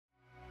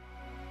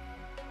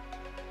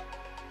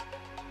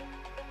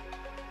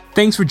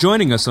Thanks for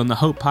joining us on the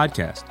Hope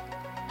Podcast.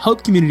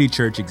 Hope Community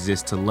Church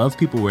exists to love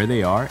people where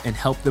they are and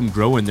help them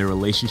grow in their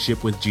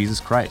relationship with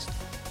Jesus Christ.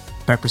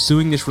 By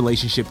pursuing this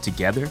relationship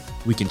together,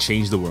 we can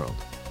change the world.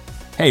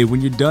 Hey, when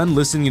you're done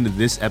listening to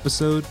this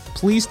episode,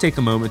 please take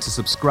a moment to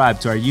subscribe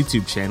to our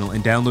YouTube channel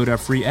and download our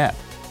free app.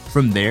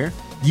 From there,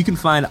 you can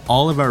find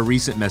all of our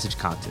recent message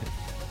content.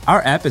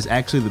 Our app is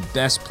actually the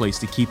best place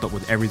to keep up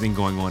with everything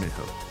going on at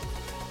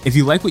Hope. If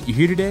you like what you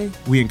hear today,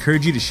 we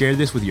encourage you to share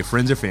this with your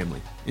friends or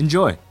family.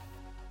 Enjoy.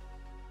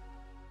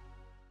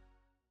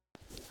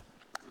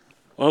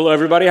 Well, hello,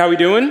 everybody. How we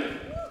doing?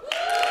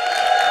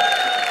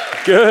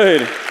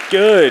 Good.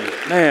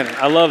 Man,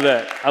 I love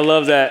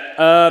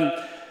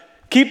that.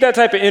 Keep that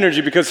type of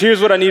energy because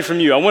here's what I need from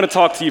you. I want to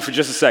talk to you for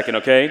just a second,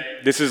 okay?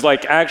 This is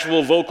like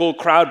actual vocal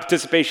crowd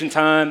participation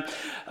time.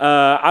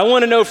 I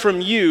want to know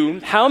from you,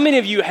 how many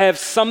of you have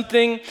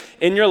something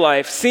in your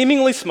life,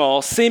 seemingly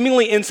small,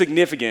 seemingly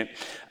insignificant,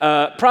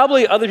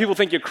 probably other people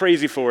think you're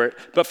crazy for it,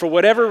 but for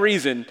whatever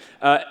reason,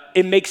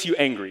 it makes you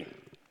angry.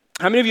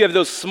 How many of you have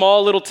those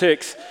small little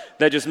ticks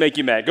that just make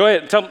you mad? Go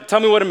ahead, tell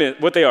me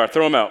what they are.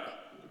 Throw them out.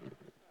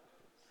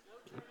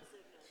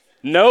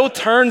 No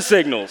turn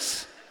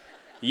signals.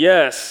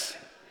 Yes.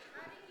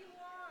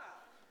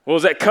 What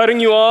was that, cutting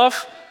you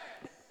off?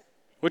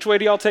 Which way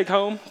do y'all take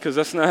home? Because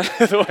that's not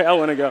the way I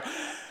want to go.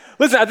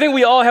 Listen, I think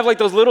we all have like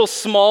those little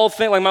small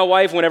things, like my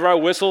wife, whenever I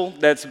whistle,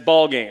 that's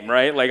ball game,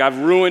 right? Like I've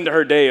ruined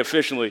her day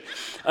officially.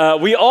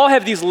 We all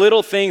have these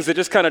little things that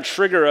just kind of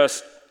trigger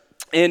us.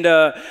 And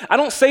I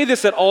don't say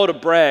this at all to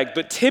brag,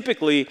 but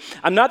typically,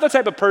 I'm not the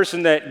type of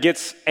person that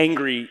gets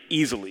angry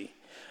easily.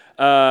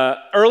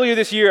 Earlier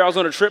this year, I was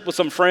on a trip with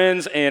some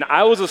friends, and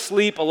I was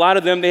asleep. A lot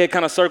of them, they had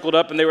kind of circled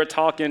up, and they were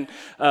talking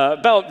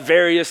about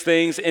various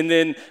things. And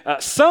then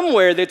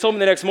somewhere, they told me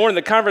the next morning,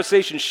 the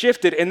conversation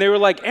shifted, and they were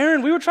like,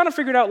 Aaron, we were trying to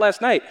figure it out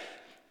last night.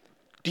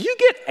 Do you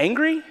get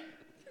angry?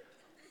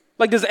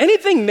 Like, does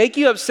anything make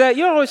you upset?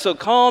 You're always so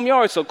calm. You're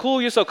always so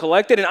cool. You're so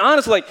collected. And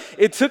honestly, like,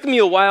 it took me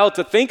a while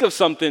to think of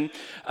something,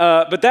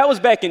 but that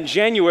was back in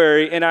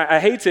January. And I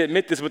hate to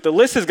admit this, but the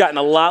list has gotten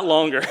a lot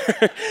longer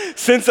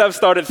since I've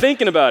started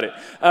thinking about it.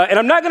 And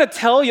I'm not going to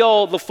tell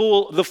y'all the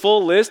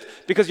full list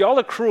because y'all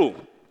are cruel.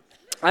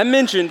 I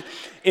mentioned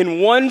in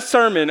one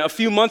sermon a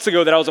few months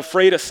ago that I was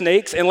afraid of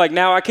snakes, and like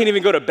now I can't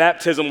even go to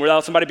baptism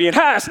without somebody being,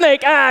 "Ha,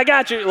 snake, I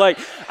got you." Like,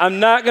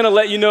 I'm not gonna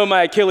let you know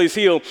my Achilles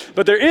heel,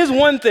 but there is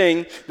one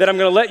thing that I'm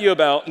gonna let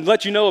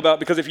you know about,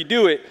 because if you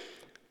do it,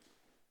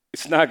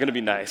 it's not gonna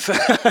be nice.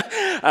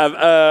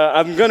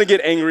 I'm gonna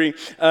get angry.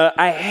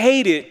 I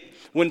hate it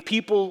when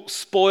people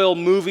spoil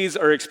movies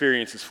or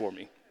experiences for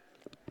me.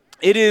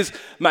 It is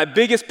my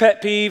biggest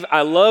pet peeve.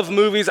 I love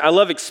movies. I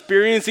love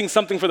experiencing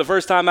something for the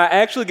first time. I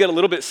actually get a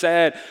little bit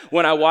sad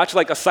when I watch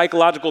like a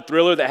psychological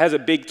thriller that has a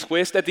big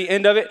twist at the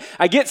end of it.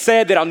 I get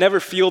sad that I'll never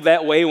feel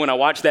that way when I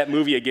watch that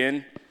movie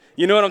again.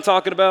 You know what I'm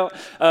talking about?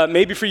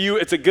 Maybe for you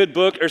it's a good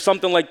book or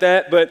something like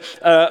that. But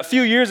a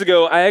few years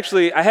ago, I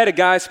had a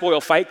guy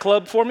spoil Fight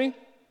Club for me.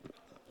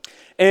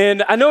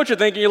 And I know what you're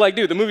thinking. You're like,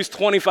 dude, the movie's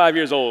 25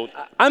 years old.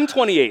 I'm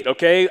 28,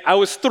 okay? I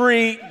was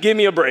 3. Give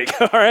me a break,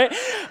 all right?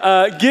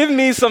 Give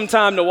me some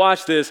time to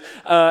watch this.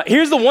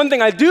 Here's the one thing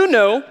I do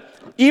know.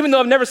 Even though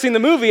I've never seen the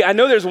movie, I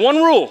know there's one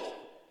rule.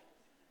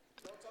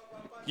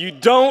 You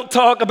don't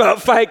talk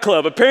about Fight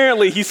Club.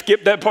 Apparently, he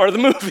skipped that part of the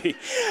movie.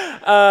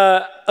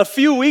 A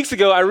few weeks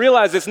ago, I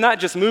realized it's not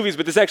just movies,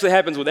 but this actually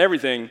happens with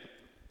everything.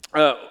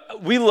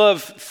 We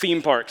love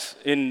theme parks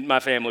in my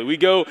family. We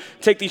go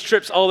take these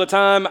trips all the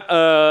time.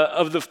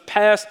 Of the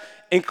past,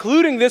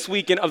 including this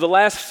weekend, of the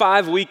last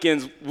 5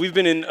 weekends, we've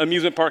been in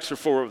amusement parks for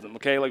 4 of them,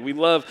 okay? Like, we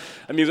love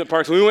amusement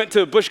parks. We went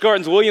to Busch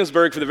Gardens,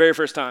 Williamsburg for the very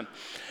first time.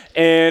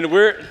 And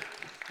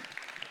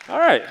all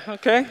right,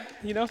 okay.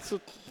 You know,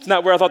 so it's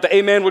not where I thought the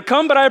amen would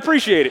come, but I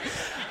appreciate it.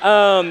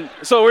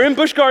 So we're in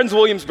Busch Gardens,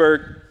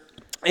 Williamsburg,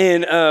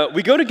 and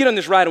we go to get on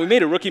this ride, and we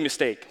made a rookie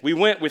mistake. We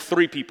went with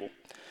 3 people.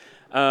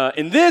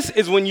 And this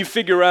is when you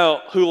figure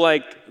out who,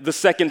 like, the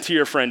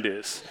second-tier friend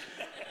is.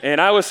 And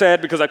I was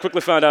sad because I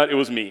quickly found out it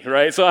was me,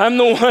 right? So I'm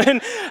the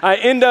one. I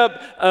end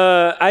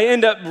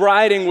up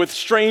riding with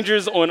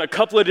strangers on a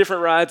couple of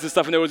different rides and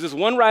stuff. And there was this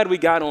one ride we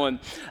got on.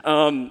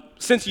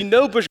 Since you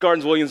know Busch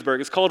Gardens, Williamsburg,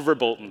 it's called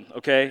Verbolten,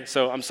 okay?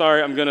 So I'm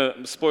sorry, I'm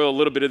gonna spoil a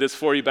little bit of this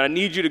for you, but I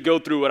need you to go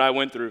through what I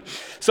went through.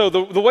 So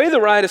the way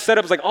the ride is set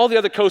up is like all the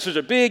other coasters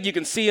are big. You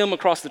can see them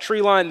across the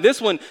tree line. This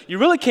one, you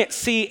really can't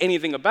see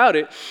anything about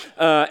it.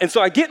 And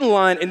so I get in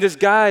line, and this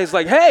guy is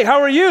like, "Hey,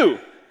 how are you?"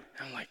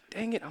 I'm like,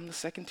 dang it, I'm the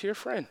second-tier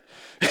friend.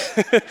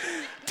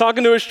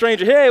 Talking to a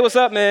stranger, "Hey, what's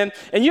up, man?"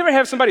 And you ever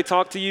have somebody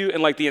talk to you,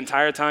 and like the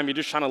entire time you're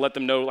just trying to let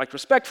them know, like,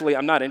 respectfully,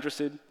 I'm not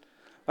interested?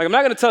 Like, I'm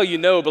not going to tell you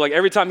no, but like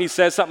every time he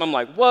says something, I'm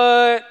like,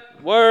 "What?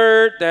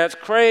 Word? That's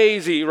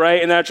crazy,"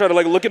 right? And then I try to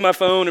like look at my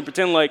phone and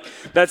pretend like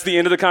that's the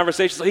end of the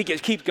conversation. So he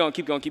gets, keep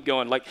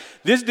going. Like,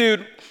 this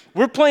dude,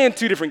 we're playing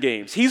 2 different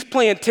games. He's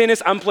playing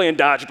tennis, I'm playing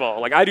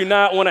dodgeball. Like, I do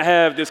not want to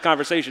have this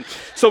conversation.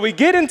 So we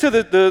get into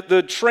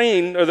the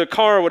train or the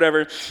car or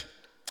whatever,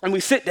 and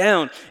we sit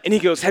down, and he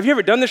goes, "Have you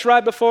ever done this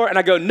ride before?" And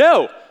I go,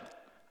 "No,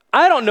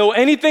 I don't know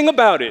anything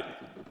about it."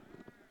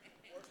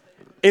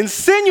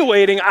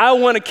 insinuating I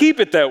want to keep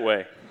it that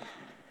way.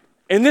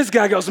 And this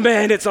guy goes,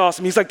 man, it's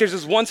awesome. He's like, there's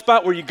this one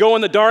spot where you go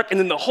in the dark and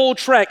then the whole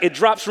track, it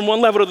drops from one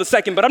level to the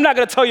second, but I'm not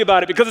going to tell you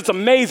about it because it's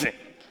amazing.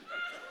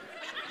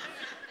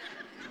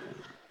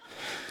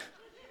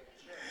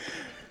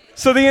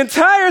 So the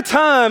entire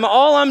time,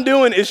 all I'm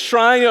doing is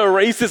trying to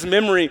erase this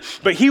memory,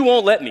 but he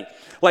won't let me.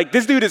 Like,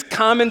 this dude is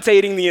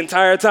commentating the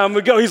entire time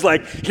we go. He's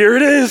like, here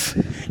it is.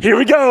 Here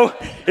we go.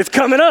 It's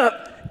coming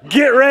up.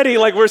 Get ready.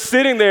 Like, we're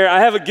sitting there.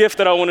 I have a gift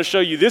that I want to show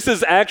you. This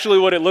is actually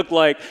what it looked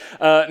like,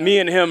 me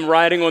and him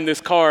riding on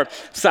this car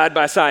side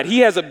by side.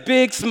 He has a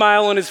big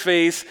smile on his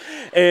face,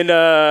 and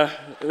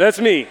that's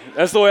me.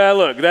 That's the way I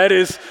look. That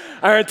is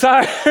our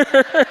entire...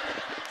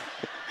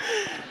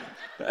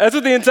 That's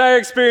what the entire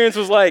experience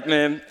was like,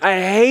 man. I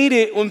hate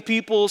it when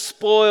people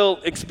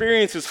spoil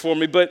experiences for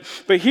me, but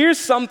here's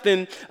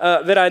something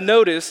that I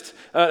noticed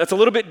that's a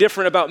little bit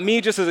different about me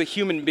just as a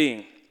human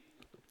being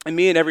and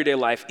me in everyday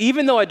life.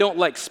 Even though I don't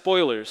like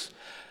spoilers,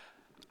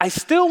 I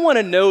still want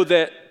to know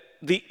that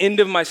the end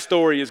of my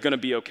story is going to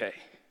be okay.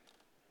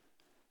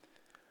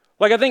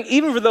 Like, I think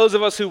even for those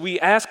of us who we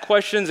ask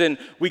questions and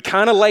we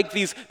kind of like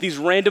these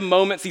random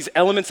moments, these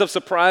elements of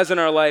surprise in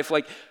our life,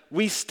 like,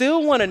 we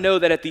still want to know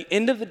that at the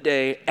end of the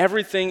day,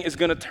 everything is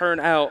going to turn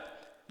out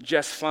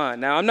just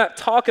fine. Now, I'm not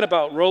talking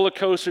about roller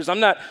coasters. I'm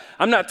not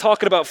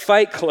talking about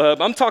Fight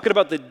Club. I'm talking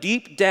about the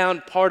deep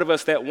down part of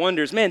us that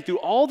wonders, man, through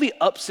all the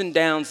ups and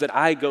downs that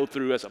I go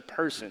through as a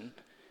person,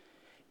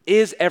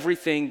 is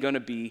everything going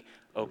to be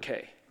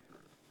okay?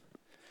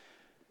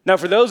 Now,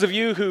 for those of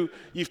you who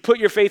you've put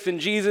your faith in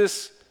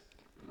Jesus,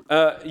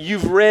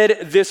 you've read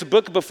this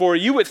book before,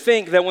 you would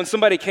think that when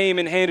somebody came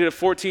and handed a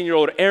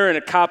 14-year-old Aaron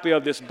a copy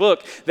of this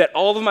book, that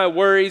all of my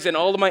worries and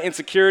all of my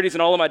insecurities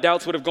and all of my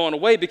doubts would have gone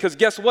away, because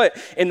guess what?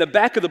 In the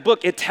back of the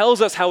book, it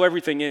tells us how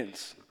everything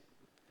ends.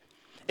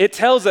 It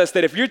tells us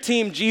that if you're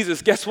Team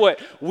Jesus, guess what?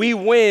 We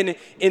win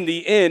in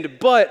the end,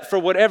 but for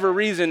whatever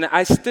reason,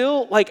 I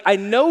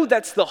know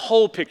that's the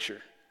whole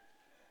picture.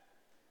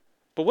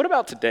 But what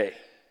about today?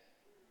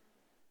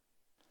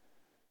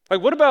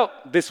 Like, what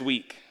about this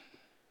week?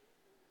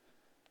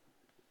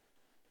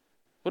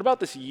 What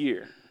about this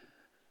year?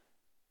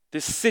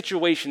 This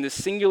situation, this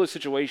singular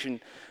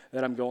situation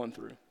that I'm going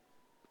through.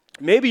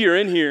 Maybe you're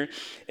in here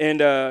and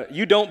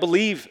you don't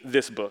believe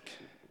this book.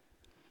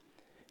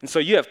 And so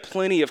you have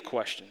plenty of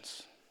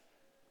questions.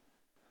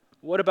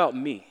 What about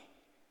me?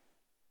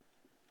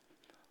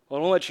 Well,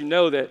 I want to let you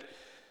know that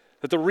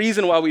the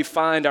reason why we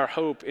find our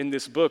hope in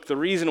this book, the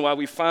reason why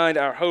we find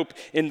our hope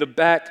in the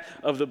back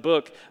of the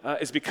book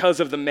is because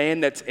of the man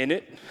that's in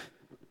it.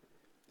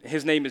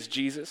 His name is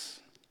Jesus.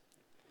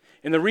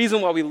 And the reason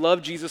why we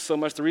love Jesus so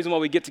much, the reason why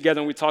we get together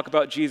and we talk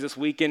about Jesus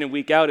week in and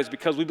week out is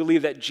because we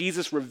believe that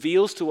Jesus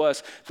reveals to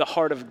us the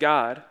heart of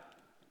God.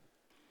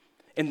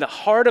 And the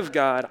heart of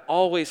God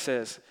always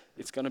says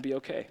it's going to be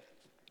okay.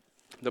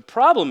 The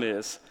problem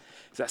is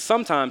that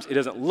sometimes it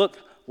doesn't look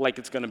like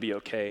it's going to be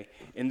okay.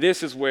 And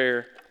this is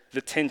where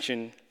the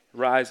tension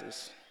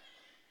rises.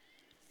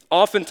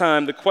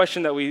 Oftentimes, the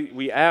question that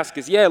we ask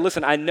is, yeah,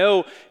 listen, I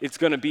know it's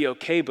going to be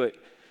okay, but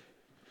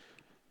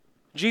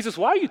Jesus,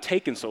 why are you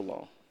taking so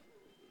long?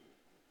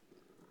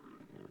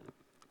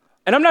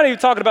 And I'm not even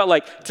talking about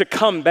like to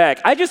come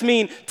back. I just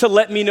mean to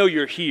let me know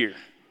you're here.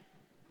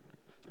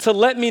 To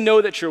let me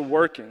know that you're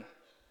working.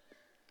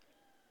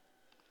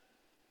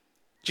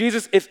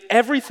 Jesus, if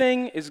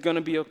everything is going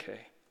to be okay,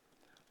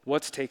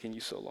 what's taking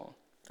you so long?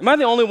 Am I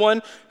the only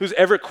one who's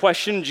ever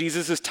questioned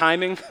Jesus'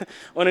 timing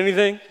on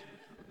anything?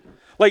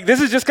 Like,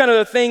 this is just kind of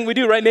the thing we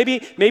do, right? Maybe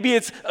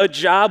it's a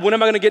job. When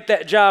am I going to get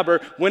that job?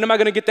 Or when am I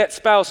going to get that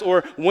spouse?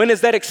 Or when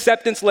is that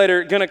acceptance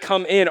letter going to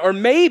come in? Or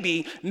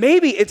maybe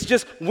it's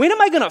just, when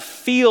am I going to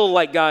feel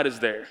like God is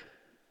there?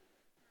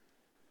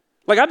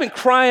 Like, I've been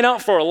crying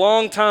out for a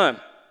long time,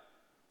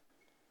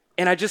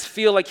 and I just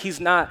feel like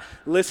he's not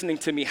listening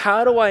to me.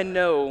 How do I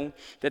know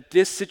that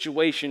this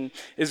situation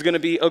is going to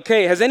be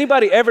okay? Has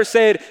anybody ever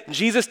said,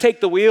 Jesus, take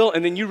the wheel,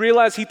 and then you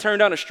realize he turned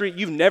down a street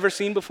you've never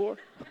seen before?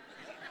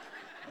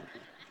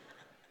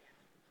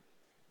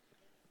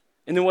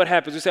 And then what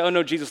happens? We say, oh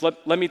no, Jesus,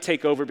 let me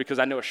take over because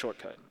I know a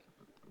shortcut.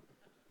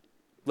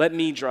 Let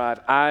me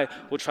drive. I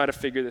will try to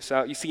figure this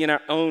out. You see, in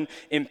our own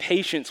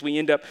impatience, we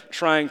end up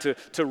trying to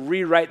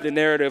rewrite the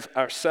narrative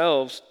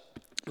ourselves.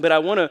 But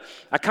I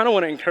kind of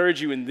want to encourage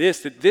you in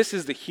this, that this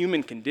is the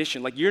human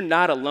condition. Like, you're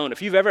not alone.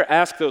 If you've ever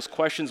asked those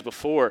questions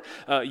before,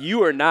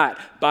 you are not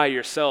by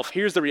yourself.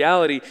 Here's the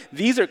reality.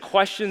 These are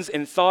questions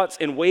and thoughts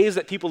and ways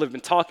that people have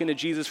been talking to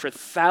Jesus for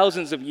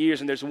thousands of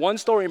years. And there's one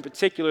story in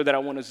particular that I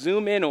want to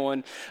zoom in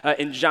on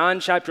in John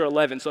chapter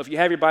 11. So if you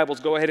have your Bibles,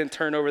 go ahead and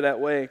turn over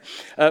that way.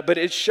 But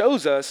it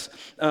shows us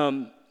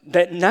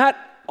that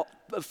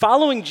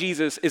following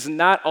Jesus is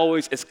not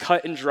always as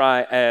cut and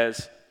dry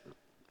as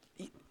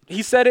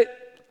he said it,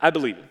 I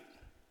believe it.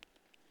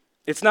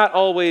 It's not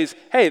always,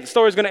 hey, the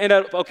story's going to end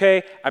up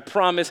okay, I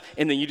promise,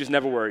 and then you just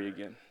never worry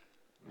again.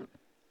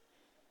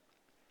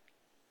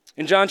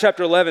 In John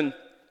chapter 11,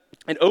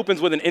 it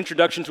opens with an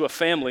introduction to a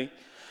family.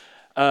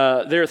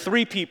 there are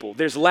three people.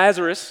 There's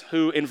Lazarus,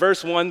 who in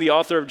verse 1, the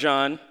author of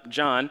John,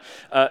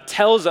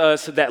 tells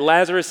us that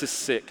Lazarus is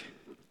sick.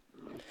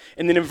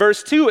 And then in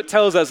verse 2, it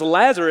tells us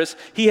Lazarus,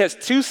 he has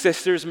two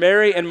sisters,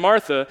 Mary and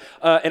Martha,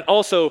 and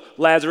also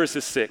Lazarus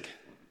is sick.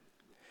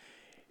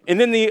 And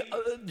then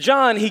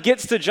John, he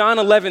gets to John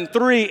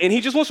 11:3, and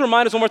he just wants to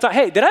remind us one more time,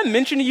 hey, did I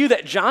mention to you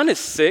that John is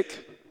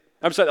sick?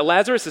 I'm sorry, that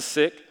Lazarus is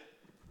sick?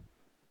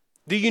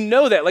 Do you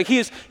know that? Like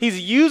he's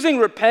using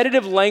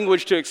repetitive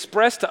language to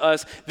express to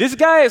us, this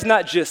guy is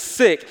not just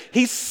sick,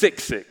 he's sick.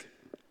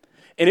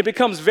 And it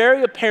becomes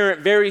very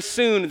apparent very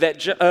soon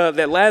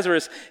that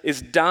Lazarus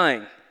is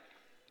dying.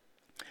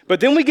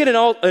 But then we get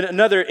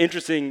another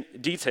interesting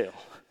detail,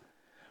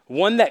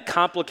 one that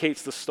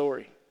complicates the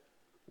story.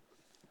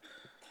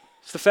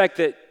 It's the fact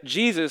that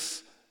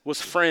Jesus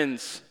was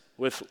friends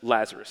with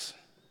Lazarus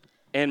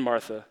and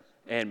Martha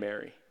and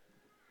Mary.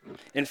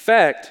 In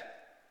fact,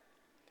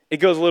 it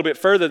goes a little bit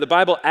further. The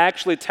Bible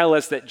actually tells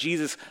us that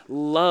Jesus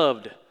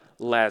loved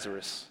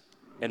Lazarus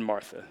and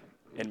Martha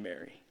and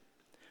Mary,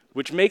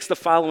 which makes the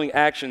following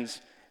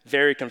actions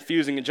very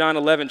confusing. In John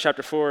 11,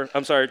 chapter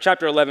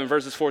 11,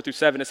 verses 4 through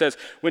 7, it says,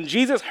 when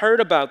Jesus heard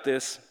about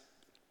this,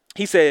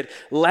 he said,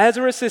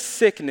 Lazarus'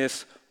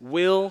 sickness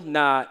will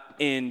not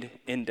end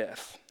in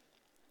death.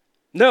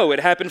 No, it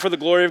happened for the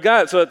glory of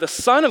God, so that the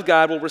Son of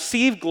God will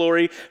receive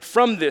glory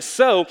from this.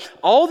 So,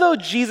 although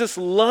Jesus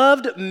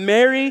loved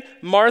Mary,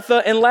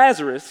 Martha, and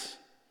Lazarus,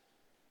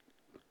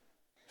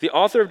 the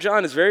author of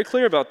John is very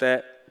clear about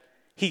that.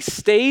 He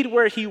stayed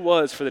where he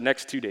was for the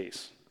next 2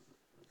 days.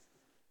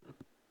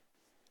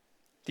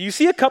 Do you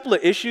see a couple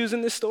of issues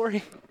in this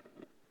story?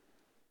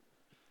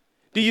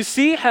 Do you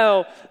see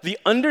how the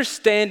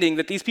understanding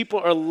that these people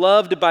are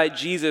loved by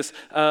Jesus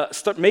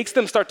makes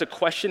them start to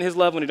question his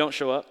love when he don't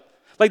show up?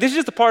 Like, this is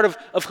just a part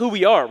of who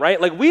we are, right?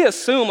 Like, we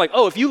assume, like,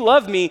 oh, if you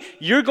love me,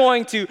 you're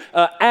going to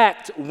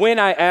act when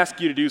I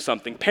ask you to do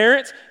something.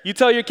 Parents, you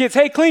tell your kids,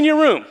 hey, clean your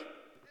room.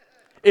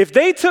 If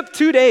they took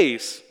 2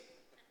 days,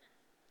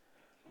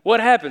 what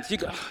happens? You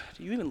go, oh,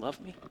 do you even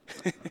love me?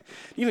 Do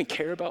you even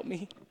care about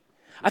me?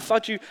 I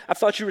thought you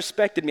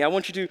respected me. I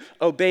want you to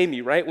obey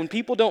me, right? When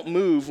people don't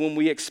move when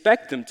we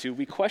expect them to,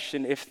 we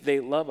question if they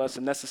love us,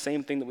 and that's the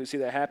same thing that we see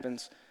that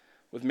happens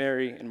with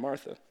Mary and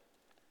Martha.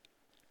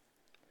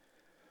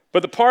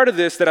 But the part of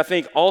this that I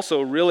think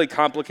also really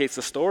complicates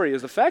the story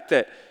is the fact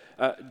that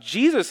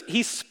Jesus,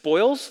 he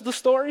spoils the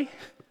story.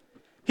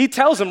 He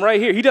tells them right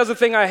here, he does the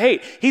thing I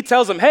hate. He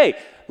tells them, hey,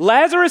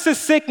 Lazarus'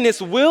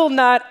 sickness will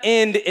not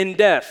end in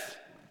death.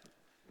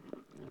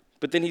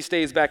 But then he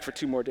stays back for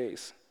 2 more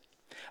days.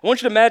 I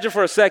want you to imagine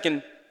for a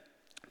second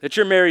that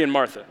you're Mary and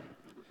Martha.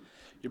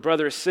 Your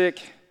brother is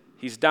sick,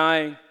 he's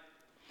dying.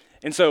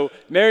 And so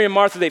Mary and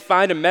Martha, they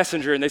find a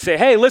messenger and they say,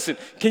 hey, listen,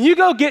 can you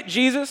go get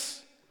Jesus?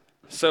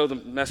 So the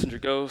messenger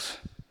goes,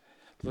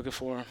 looking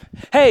for him.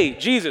 Hey,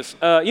 Jesus,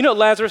 you know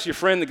Lazarus, your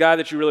friend, the guy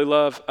that you really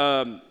love,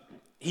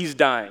 he's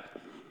dying.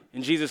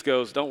 And Jesus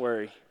goes, don't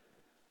worry,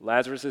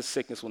 Lazarus'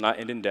 sickness will not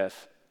end in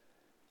death.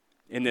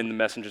 And then the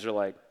messengers are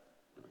like,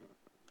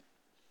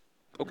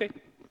 okay.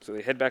 So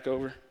they head back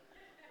over.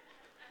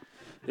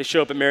 They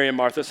show up at Mary and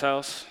Martha's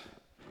house.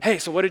 Hey,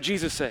 so what did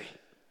Jesus say?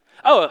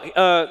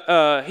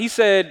 Oh, he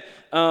said,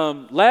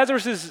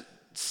 Lazarus'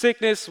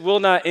 sickness will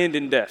not end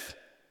in death.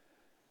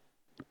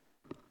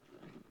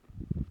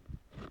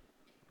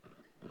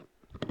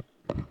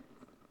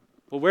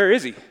 Well, where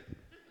is he?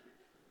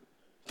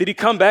 Did he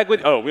come back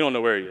with, oh, we don't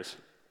know where he is.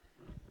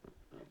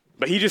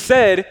 But he just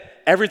said,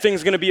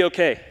 everything's going to be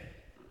okay.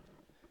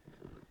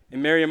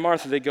 And Mary and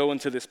Martha, they go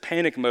into this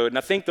panic mode. And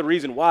I think the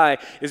reason why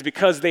is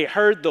because they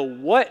heard the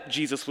what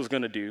Jesus was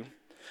going to do,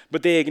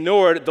 but they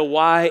ignored the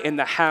why and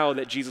the how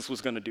that Jesus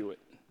was going to do it.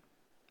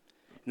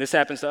 And this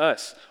happens to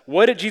us.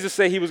 What did Jesus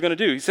say he was going to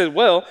do? He said,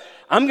 well,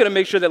 I'm going to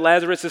make sure that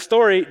Lazarus'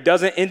 story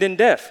doesn't end in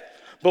death.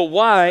 But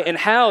why and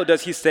how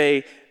does he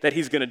say that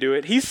he's going to do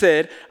it? He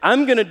said,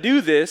 I'm going to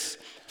do this.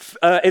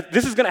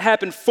 This is going to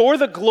happen for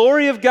the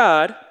glory of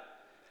God,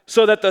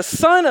 so that the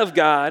Son of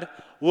God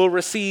will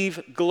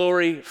receive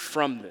glory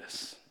from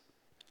this.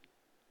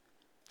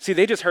 See,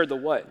 they just heard the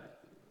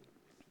what,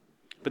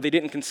 but they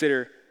didn't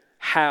consider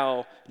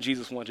how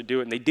Jesus wanted to do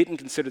it, and they didn't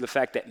consider the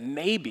fact that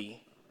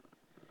maybe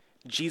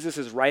Jesus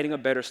is writing a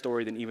better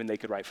story than even they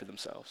could write for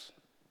themselves.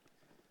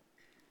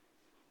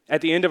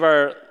 At the end of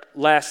our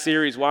last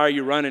series, Why Are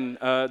You Running?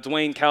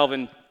 Dwayne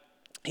Calvin,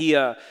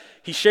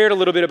 he shared a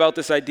little bit about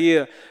this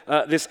idea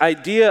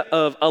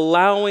of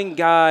allowing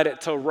God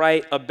to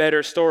write a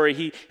better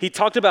story. He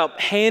talked about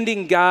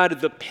handing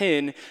God the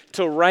pen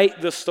to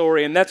write the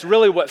story, and that's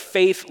really what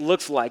faith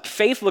looks like.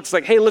 Faith looks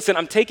like, hey, listen,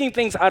 I'm taking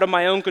things out of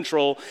my own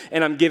control,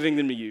 and I'm giving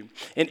them to you.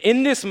 And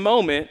in this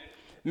moment,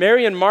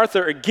 Mary and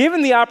Martha are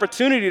given the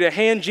opportunity to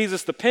hand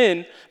Jesus the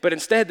pen, but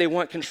instead they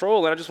want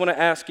control. And I just want to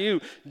ask you,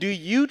 do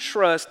you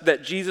trust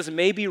that Jesus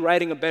may be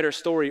writing a better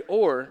story,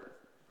 or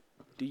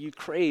do you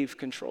crave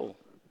control?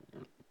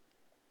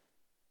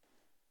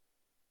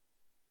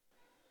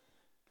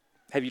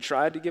 Have you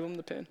tried to give him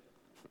the pen?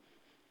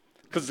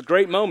 Because it's a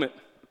great moment.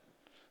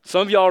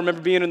 Some of y'all remember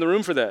being in the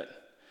room for that.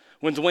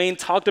 when Dwayne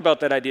talked about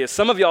that idea.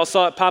 Some of y'all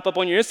saw it pop up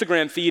on your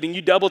Instagram feed and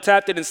you double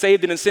tapped it and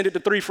saved it and sent it to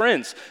 3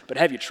 friends. But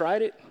have you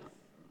tried it?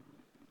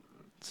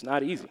 It's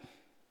not easy.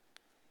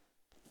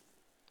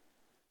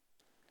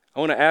 I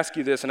want to ask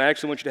you this, and I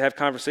actually want you to have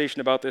conversation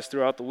about this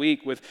throughout the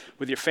week with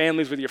your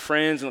families, with your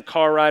friends, in the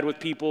car ride with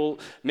people,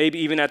 maybe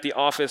even at the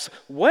office.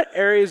 What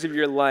areas of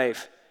your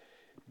life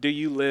do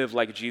you live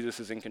like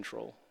Jesus is in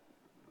control?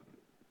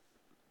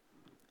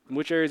 In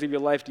which areas of your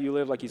life do you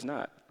live like he's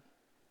not?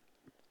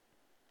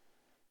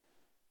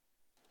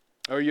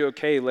 Or are you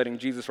okay letting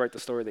Jesus write the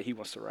story that he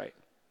wants to write?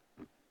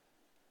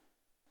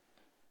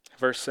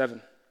 Verse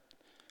 7,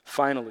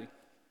 finally,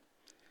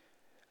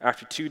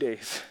 after 2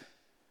 days,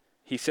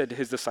 he said to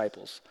his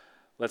disciples,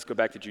 let's go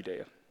back to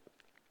Judea.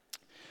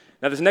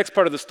 Now, this next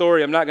part of the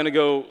story, I'm not going to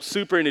go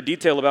super into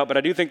detail about, but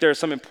I do think there are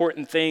some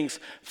important things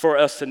for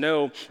us to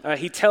know.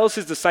 He tells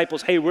his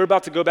disciples, hey, we're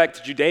about to go back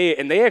to Judea,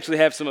 and they actually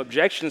have some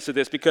objections to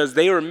this because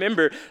they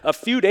remember a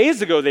few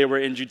days ago they were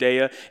in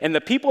Judea, and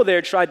the people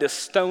there tried to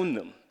stone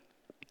them,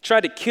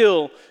 tried to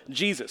kill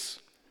Jesus.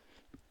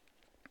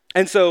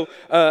 And so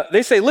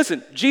they say,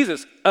 listen,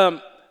 Jesus, I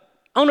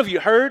don't know if you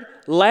heard,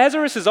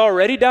 Lazarus is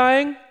already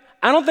dying.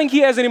 I don't think he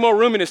has any more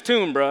room in his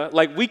tomb, bro.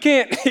 Like, we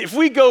can't, if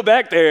we go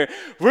back there,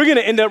 we're going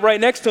to end up right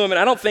next to him, and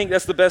I don't think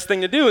that's the best thing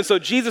to do. And so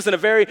Jesus, in a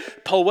very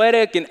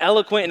poetic and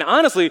eloquent and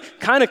honestly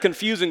kind of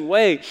confusing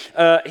way,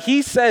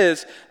 he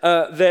says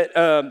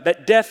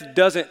that death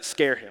doesn't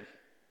scare him.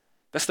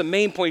 That's the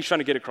main point he's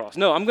trying to get across.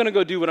 No, I'm going to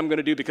go do what I'm going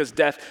to do because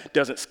death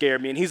doesn't scare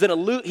me. And he's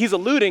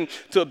alluding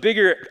to a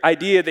bigger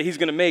idea that he's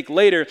going to make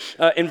later.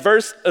 In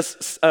verse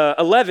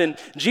 11,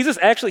 Jesus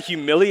actually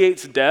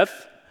humiliates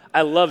death.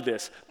 I love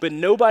this, but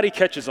nobody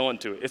catches on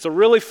to it. It's a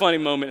really funny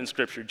moment in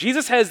Scripture.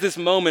 Jesus has this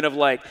moment of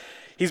like,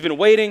 he's been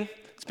waiting,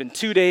 it's been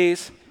 2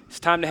 days, it's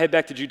time to head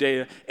back to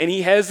Judea, and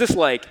he has this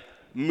like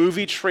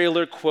movie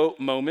trailer quote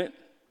moment,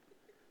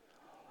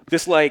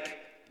 this like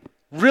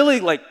really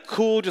like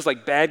cool, just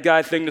like bad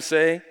guy thing to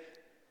say. It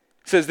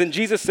says, then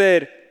Jesus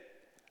said,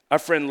 our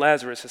friend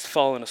Lazarus has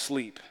fallen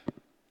asleep,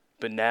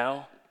 but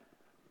now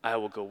I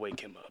will go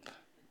wake him up.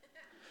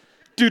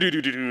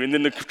 Do-do-do-do-do, and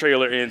then the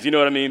trailer ends, you know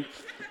what I mean?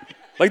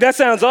 Like, that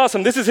sounds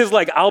awesome. This is his,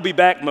 like, I'll be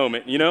back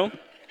moment, you know?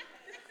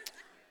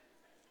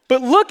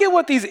 But look at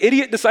what these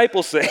idiot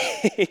disciples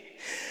say.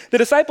 The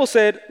disciples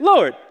said,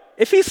 Lord,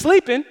 if he's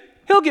sleeping,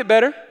 he'll get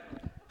better.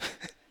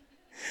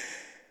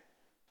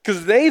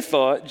 Because they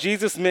thought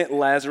Jesus meant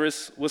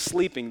Lazarus was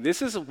sleeping.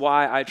 This is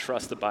why I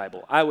trust the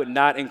Bible. I would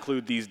not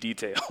include these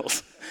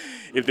details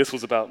if this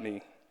was about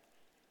me.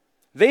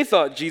 They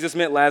thought Jesus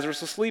meant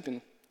Lazarus was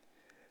sleeping.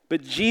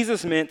 But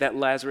Jesus meant that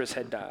Lazarus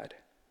had died.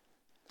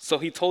 So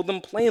he told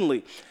them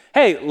plainly,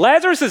 hey,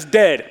 Lazarus is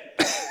dead.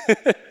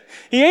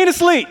 He ain't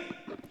asleep.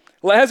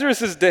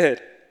 Lazarus is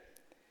dead.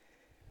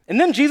 And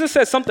then Jesus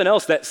says something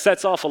else that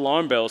sets off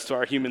alarm bells to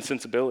our human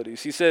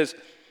sensibilities. He says,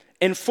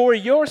 and for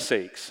your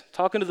sakes,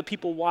 talking to the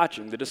people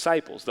watching, the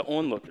disciples, the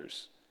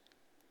onlookers,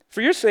 for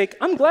your sake,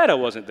 I'm glad I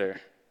wasn't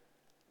there.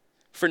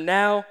 For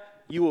now,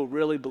 you will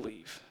really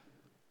believe.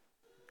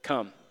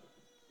 Come,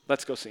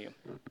 let's go see him.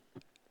 I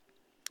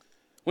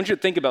want you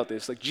to think about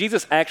this. Like,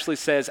 Jesus actually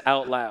says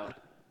out loud,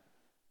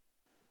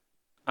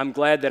 I'm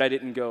glad that I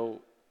didn't go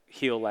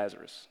heal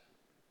Lazarus.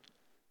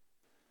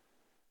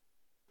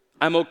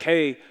 I'm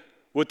okay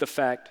with the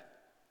fact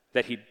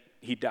that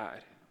he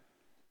died.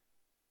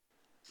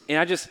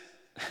 And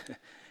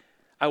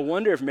I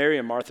wonder if Mary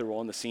and Martha were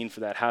on the scene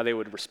for that, how they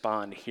would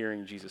respond to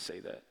hearing Jesus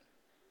say that.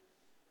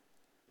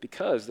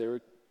 Because they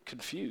were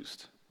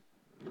confused.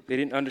 They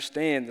didn't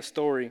understand the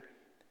story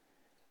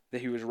that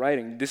he was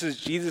writing. This is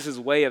Jesus'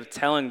 way of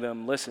telling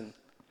them, listen,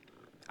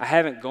 I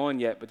haven't gone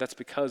yet, but that's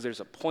because there's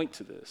a point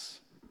to this.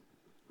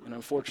 And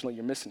unfortunately,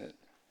 you're missing it.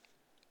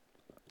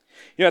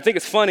 You know, I think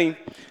it's funny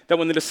that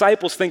when the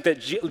disciples think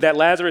that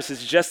Lazarus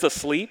is just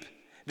asleep,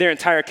 their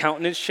entire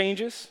countenance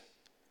changes.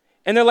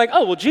 And they're like,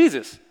 oh, well,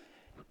 Jesus,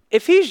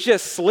 if he's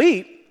just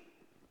asleep,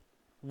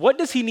 what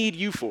does he need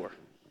you for?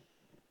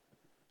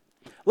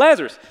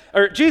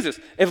 Jesus,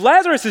 if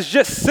Lazarus is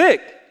just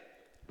sick,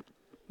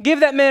 give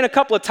that man a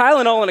couple of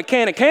Tylenol and a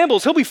can of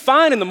Campbell's, he'll be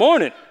fine in the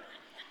morning.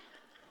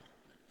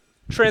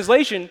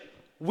 Translation,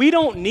 we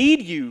don't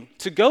need you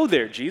to go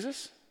there,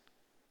 Jesus.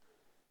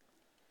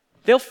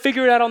 They'll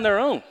figure it out on their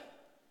own.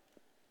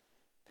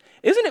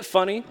 Isn't it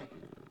funny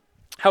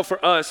how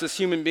for us as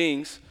human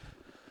beings,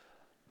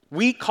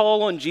 we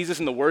call on Jesus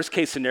in the worst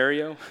case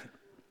scenario,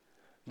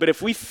 but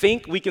if we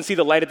think we can see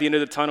the light at the end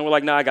of the tunnel, we're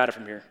like, nah, I got it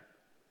from here.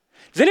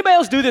 Does anybody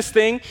else do this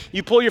thing?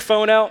 You pull your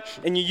phone out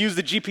and you use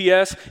the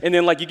GPS and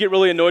then like you get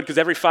really annoyed because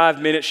every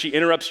 5 minutes she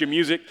interrupts your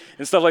music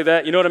and stuff like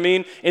that, you know what I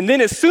mean? And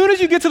then as soon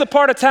as you get to the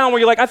part of town where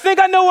you're like, I think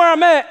I know where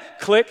I'm at,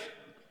 click.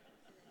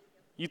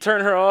 You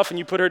turn her off and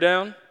you put her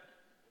down.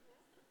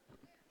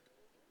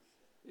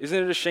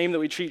 Isn't it a shame that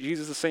we treat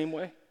Jesus the same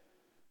way?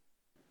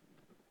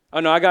 Oh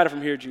no, I got it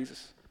from here,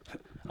 Jesus.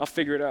 I'll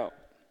figure it out.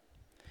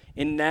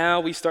 And now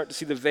we start to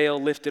see the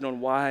veil lifted on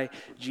why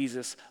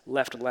Jesus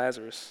left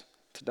Lazarus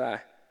to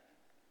die.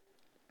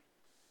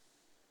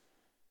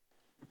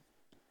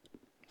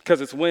 Because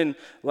it's when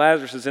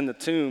Lazarus is in the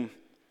tomb,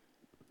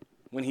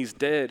 when he's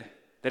dead,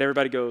 that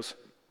everybody goes,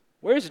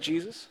 "Where's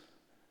Jesus?"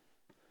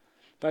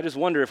 But I just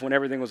wonder if when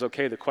everything was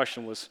okay, the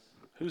question was,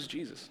 who's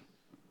Jesus?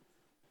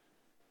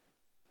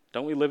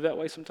 Don't we live that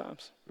way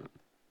sometimes?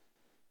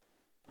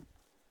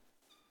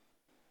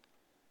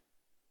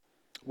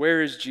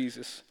 Where is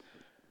Jesus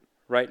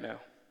right now?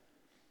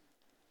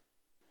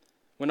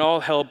 When all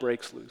hell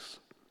breaks loose,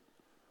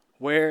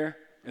 where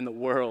in the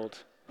world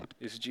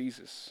is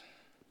Jesus?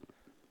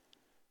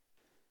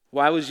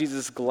 Why was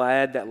Jesus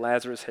glad that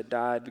Lazarus had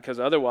died? Because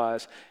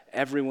otherwise,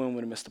 everyone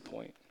would have missed the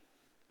point.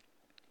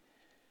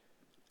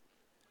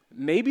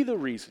 Maybe the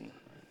reason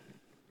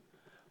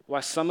why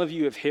some of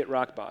you have hit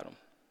rock bottom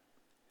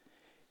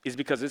is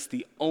because it's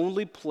the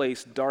only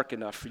place dark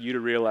enough for you to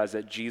realize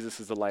that Jesus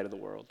is the light of the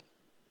world.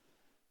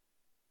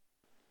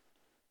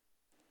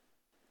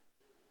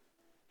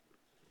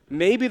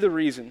 Maybe the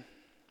reason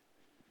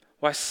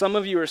why some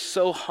of you are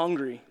so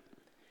hungry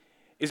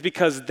is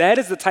because that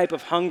is the type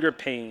of hunger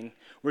pain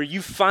where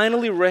you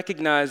finally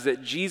recognize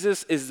that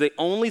Jesus is the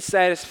only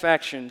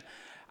satisfaction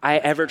I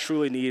ever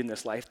truly need in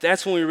this life.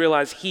 That's when we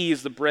realize he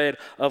is the bread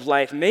of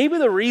life. Maybe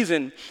the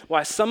reason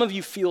why some of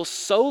you feel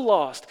so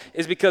lost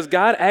is because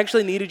God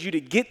actually needed you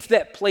to get to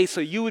that place so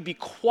you would be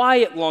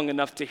quiet long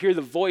enough to hear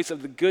the voice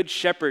of the good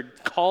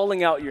shepherd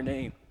calling out your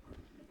name.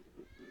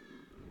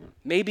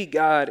 Maybe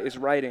God is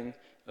writing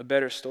a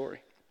better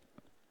story.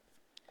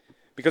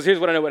 Because here's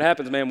what I know what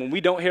happens, man. When we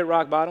don't hit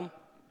rock bottom,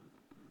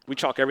 we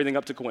chalk everything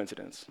up to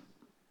coincidence.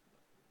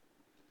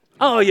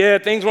 Oh yeah,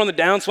 things were on the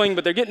downswing,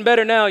 but they're getting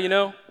better now, you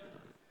know.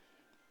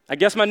 I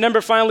guess my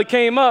number finally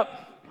came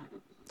up.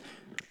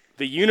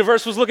 The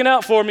universe was looking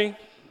out for me.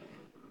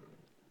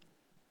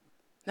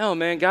 No,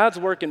 man, God's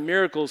working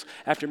miracles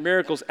after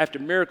miracles after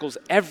miracles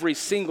every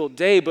single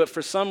day, but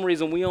for some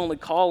reason we only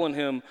call on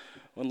him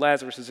when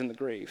Lazarus is in the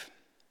grave.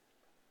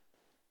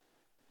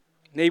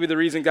 Maybe the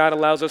reason God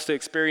allows us to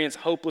experience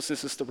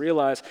hopelessness is to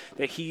realize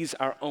that he's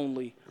our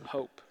only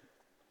hope.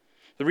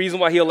 The reason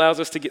why he allows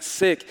us to get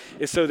sick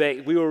is so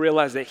that we will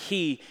realize that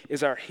he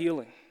is our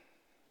healing.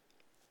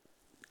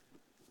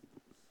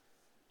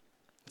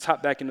 Let's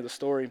hop back into the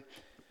story.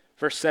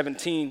 Verse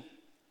 17,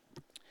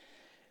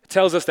 it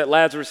tells us that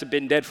Lazarus had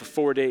been dead for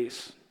 4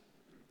 days.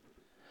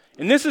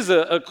 And this is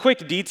a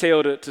quick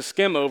detail to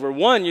skim over.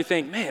 One, you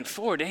think, man,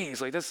 4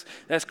 days, like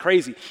that's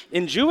crazy.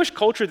 In Jewish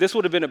culture, this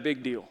would have been a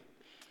big deal.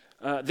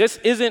 This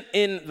isn't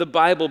in the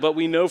Bible, but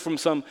we know from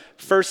some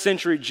first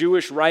century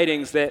Jewish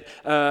writings that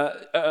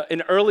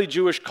in early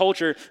Jewish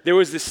culture, there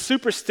was this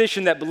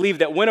superstition that believed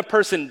that when a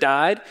person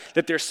died,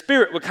 that their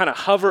spirit would kind of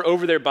hover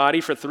over their body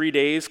for 3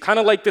 days, kind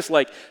of like this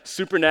like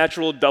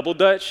supernatural double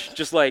dutch,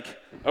 just like,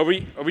 are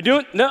we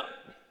doing? No.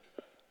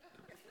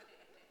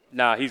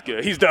 Nah, he's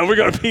good. He's done. We're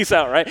going to peace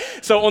out, right?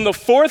 So on the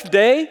fourth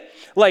day,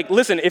 like,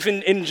 listen, if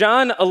in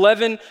John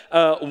 11,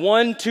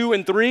 1, 2,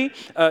 and 3,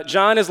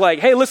 John is like,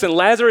 hey, listen,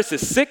 Lazarus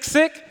is sick.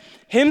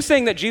 Him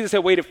saying that Jesus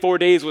had waited 4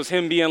 days was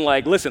him being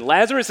like, listen,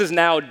 Lazarus is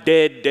now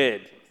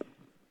dead.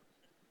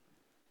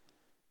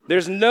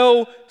 There's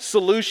no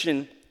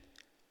solution.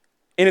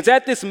 And it's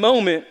at this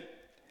moment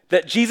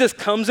that Jesus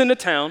comes into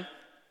town.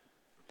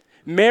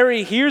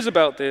 Mary hears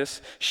about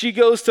this. She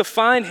goes to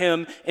find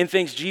him and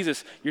thinks,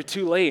 Jesus, you're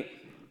too late.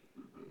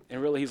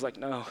 And really, he's like,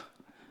 no,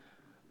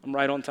 I'm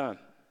right on time.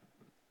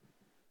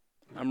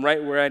 I'm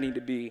right where I need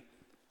to be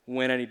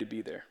when I need to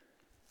be there.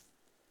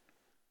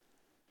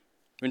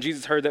 When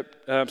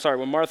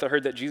Martha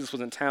heard that Jesus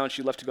was in town,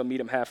 she left to go meet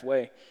him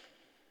halfway.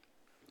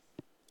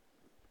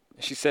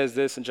 And she says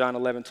this in John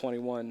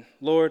 11:21,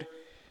 Lord,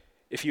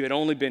 if you had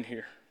only been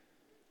here.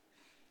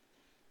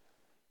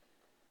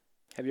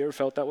 Have you ever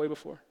felt that way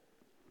before?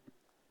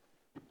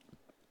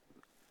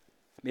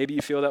 Maybe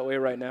you feel that way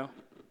right now.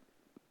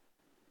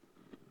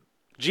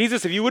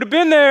 Jesus, if you would have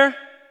been there,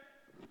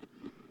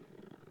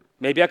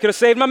 maybe I could have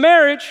saved my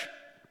marriage.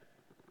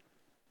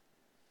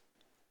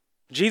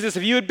 Jesus,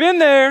 if you had been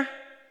there,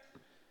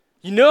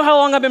 you know how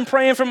long I've been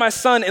praying for my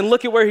son, and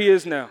look at where he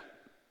is now.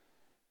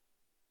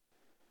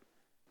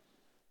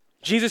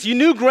 Jesus, you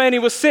knew Granny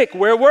was sick.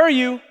 Where were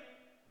you?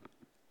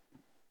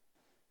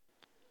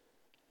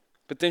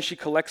 But then she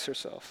collects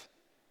herself.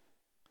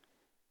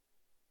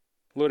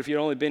 Lord, if you'd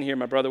only been here,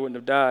 my brother wouldn't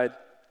have died.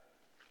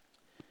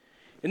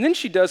 And then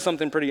she does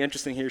something pretty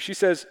interesting here. She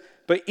says,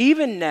 but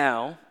even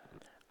now,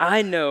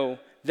 I know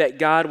that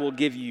God will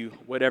give you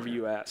whatever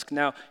you ask.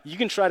 Now, you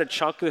can try to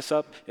chalk this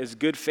up as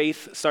good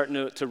faith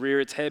starting to rear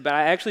its head, but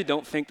I actually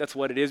don't think that's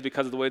what it is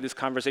because of the way this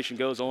conversation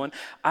goes on.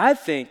 I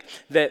think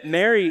that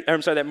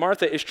that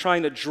Martha is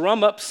trying to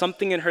drum up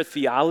something in her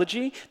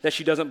theology that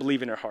she doesn't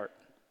believe in her heart.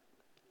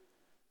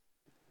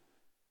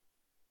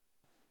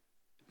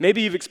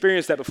 Maybe you've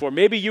experienced that before.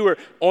 Maybe you were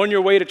on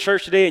your way to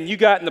church today and you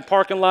got in the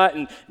parking lot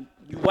and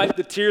you wipe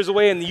the tears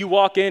away and you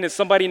walk in and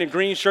somebody in a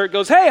green shirt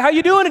goes, hey, how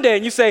you doing today?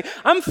 And you say,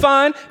 I'm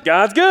fine,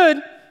 God's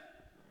good.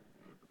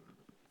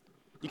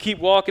 You keep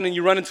walking and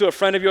you run into a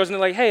friend of yours and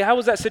they're like, hey, how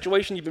was that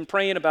situation you've been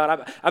praying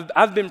about?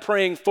 I've been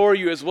praying for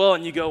you as well.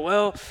 And you go,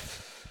 well,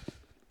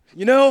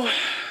 you know,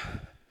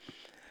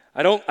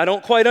 I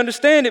don't quite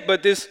understand it,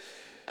 but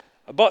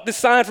I bought this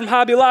sign from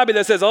Hobby Lobby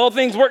that says all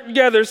things work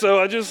together, so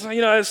I just,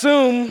 I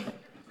assume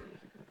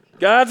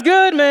God's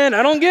good, man.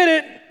 I don't get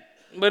it,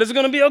 but it's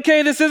going to be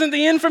okay. This isn't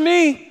the end for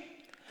me.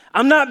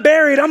 I'm not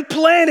buried. I'm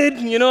planted.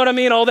 You know what I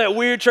mean? All that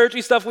weird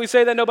churchy stuff we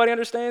say that nobody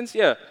understands.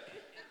 Yeah.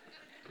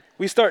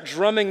 We start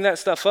drumming that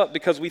stuff up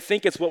because we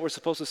think it's what we're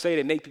supposed to say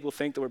to make people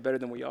think that we're better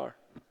than we are.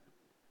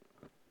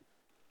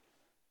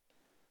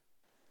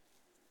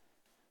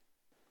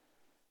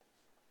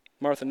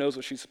 Martha knows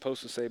what she's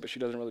supposed to say, but she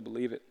doesn't really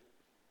believe it.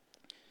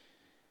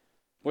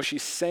 What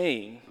she's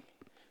saying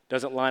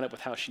doesn't line up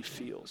with how she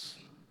feels.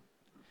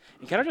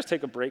 And can I just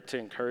take a break to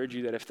encourage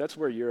you that if that's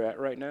where you're at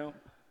right now,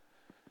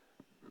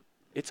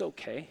 it's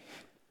okay.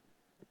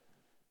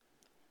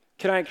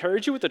 Can I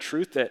encourage you with the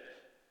truth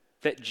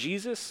that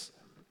Jesus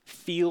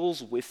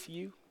feels with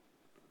you?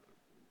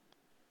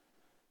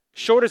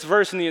 Shortest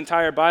verse in the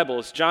entire Bible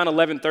is John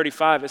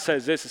 11:35. It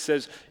says this, it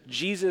says,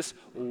 Jesus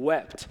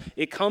wept.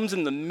 It comes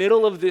in the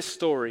middle of this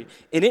story,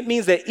 and it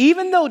means that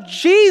even though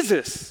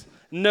Jesus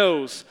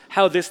knows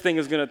how this thing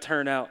is going to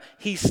turn out,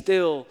 he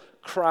still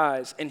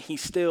cries and he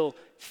still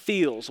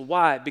feels.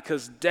 Why?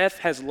 Because death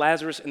has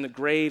Lazarus in the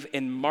grave,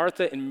 and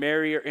Martha and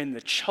Mary are in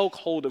the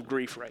chokehold of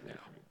grief right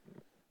now.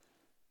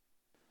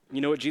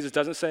 You know what Jesus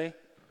doesn't say?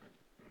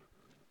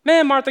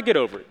 Man, Martha, get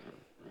over it.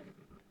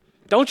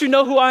 Don't you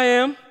know who I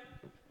am?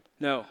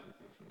 No,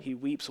 he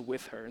weeps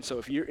with her. And so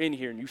if you're in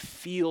here and you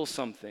feel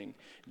something,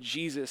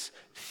 Jesus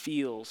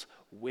feels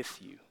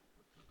with you.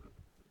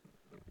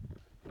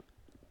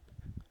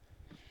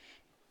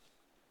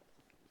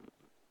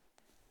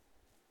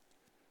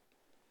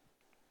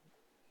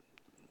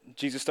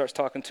 Jesus starts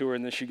talking to her,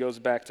 and then she goes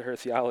back to her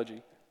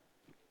theology.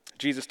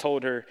 Jesus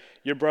told her,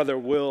 your brother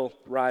will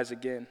rise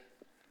again.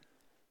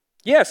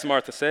 Yes,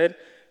 Martha said,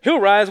 he'll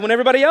rise when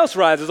everybody else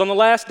rises on the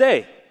last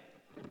day.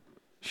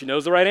 She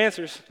knows the right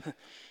answers.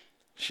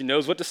 She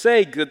knows what to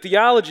say, good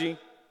theology.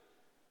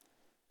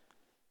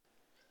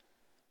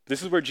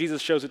 This is where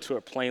Jesus shows it to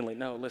her plainly.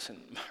 No, listen,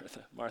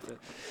 Martha,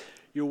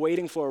 you're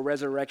waiting for a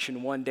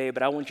resurrection one day,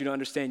 but I want you to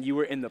understand you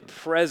are in the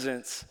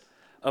presence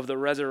of the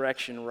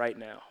resurrection right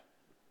now.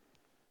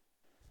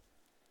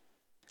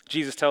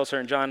 Jesus tells her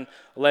in John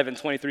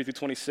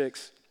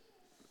 11:23-26,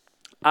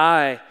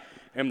 I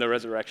am the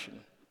resurrection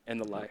and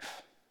the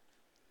life.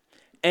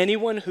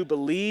 Anyone who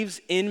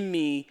believes in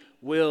me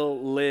will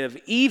live,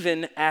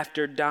 even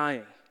after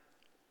dying.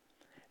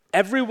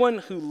 Everyone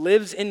who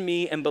lives in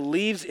me and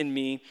believes in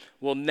me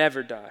will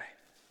never die.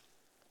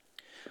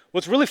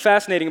 What's really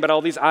fascinating about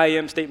all these I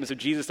am statements of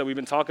Jesus that we've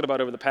been talking about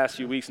over the past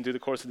few weeks and through the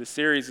course of this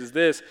series is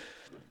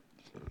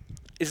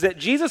that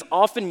Jesus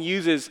often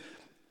uses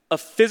a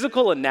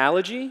physical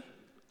analogy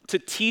to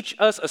teach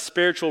us a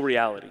spiritual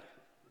reality.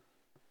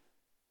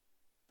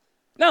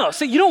 No,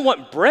 see, you don't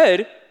want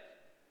bread.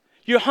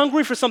 You're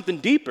hungry for something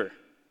deeper.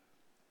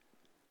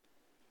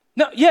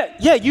 No,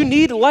 yeah, you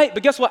need light,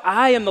 but guess what?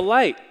 I am the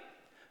light.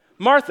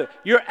 Martha,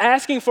 you're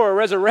asking for a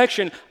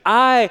resurrection.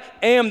 I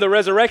am the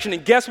resurrection.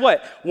 And guess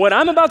what? What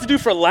I'm about to do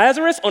for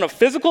Lazarus on a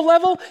physical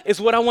level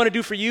is what I want to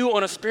do for you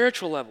on a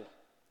spiritual level.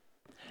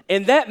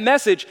 And that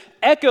message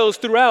echoes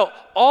throughout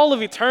all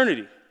of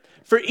eternity.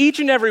 For each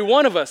and every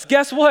one of us,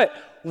 guess what?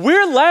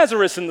 We're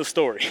Lazarus in the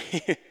story.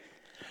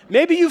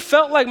 Maybe you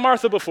felt like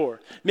Martha before.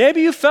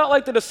 Maybe you felt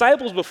like the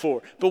disciples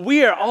before. But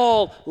we are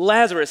all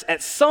Lazarus.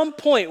 At some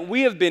point,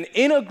 we have been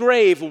in a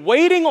grave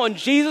waiting on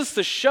Jesus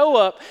to show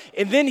up,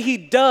 and then he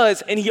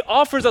does, and he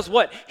offers us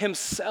what?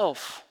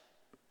 Himself.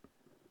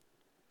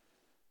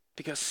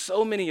 Because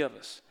so many of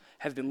us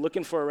have been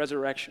looking for a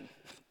resurrection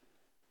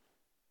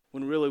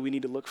when really we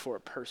need to look for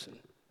a person.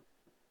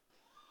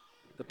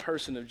 The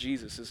person of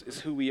Jesus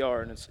is who we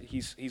are, and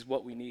he's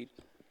what we need.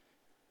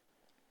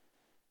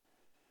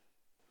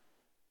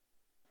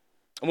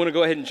 I'm going to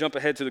go ahead and jump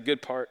ahead to the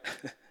good part,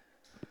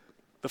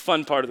 the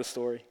fun part of the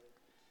story.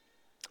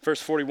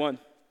 Verse 41.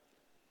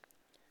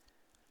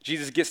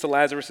 Jesus gets to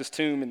Lazarus'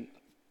 tomb, and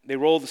they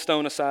roll the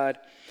stone aside.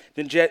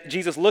 Then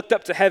Jesus looked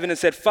up to heaven and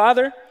said,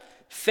 Father,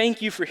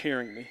 thank you for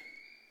hearing me.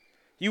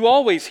 You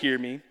always hear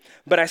me,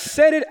 but I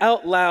said it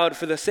out loud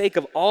for the sake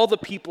of all the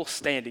people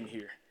standing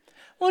here.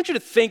 I want you to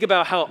think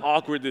about how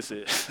awkward this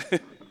is.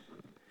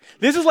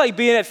 This is like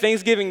being at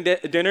Thanksgiving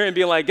dinner and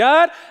being like,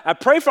 God, I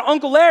pray for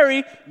Uncle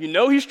Larry. You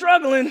know he's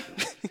struggling.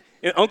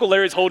 And Uncle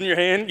Larry's holding your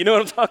hand. You know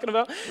what I'm talking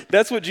about?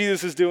 That's what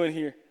Jesus is doing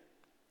here.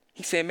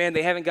 He's saying, man,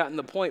 they haven't gotten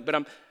the point.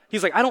 But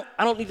he's like, I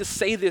don't need to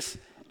say this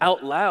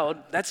out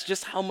loud. That's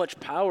just how much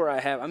power I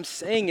have. I'm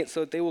saying it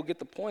so that they will get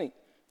the point.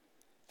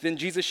 Then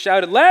Jesus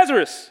shouted,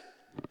 Lazarus,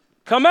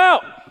 come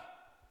out.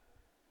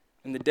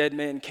 And the dead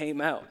man came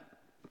out.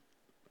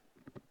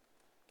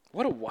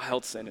 What a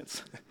wild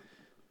sentence.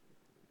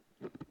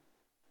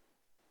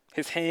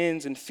 His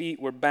hands and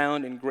feet were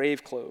bound in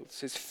grave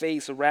clothes, his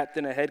face wrapped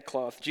in a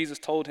headcloth. Jesus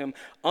told him,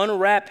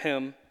 unwrap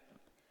him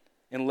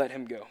and let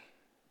him go.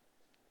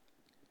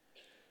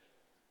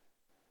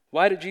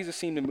 Why did Jesus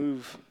seem to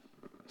move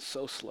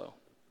so slow?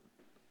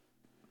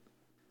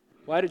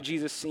 Why did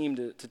Jesus seem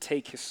to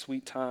take his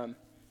sweet time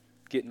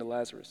getting to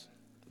Lazarus?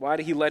 Why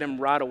did he let him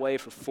rot away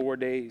for 4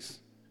 days?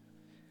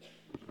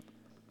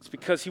 It's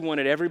because he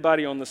wanted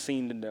everybody on the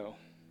scene to know,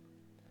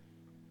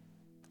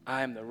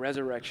 I am the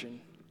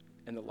resurrection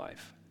and the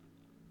life.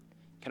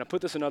 Can I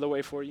put this another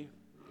way for you?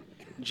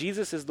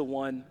 Jesus is the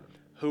one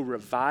who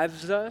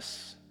revives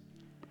us,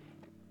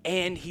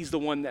 and he's the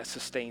one that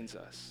sustains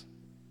us.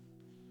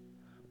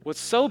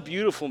 What's so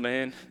beautiful,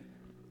 man,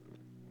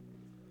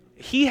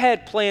 he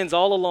had plans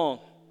all along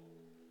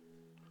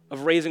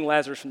of raising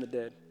Lazarus from the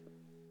dead.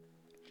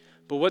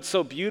 But what's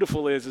so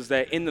beautiful is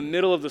that in the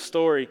middle of the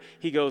story,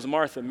 he goes,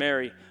 Martha,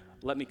 Mary,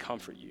 let me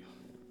comfort you.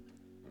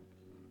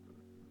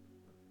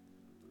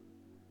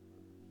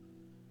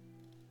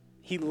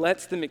 He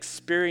lets them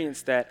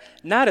experience that,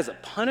 not as a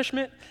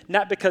punishment,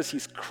 not because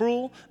he's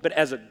cruel, but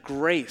as a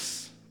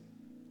grace.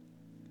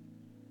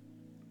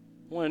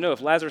 I want to know,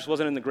 if Lazarus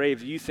wasn't in the grave,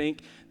 do you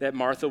think that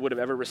Martha would have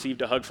ever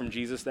received a hug from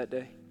Jesus that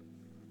day?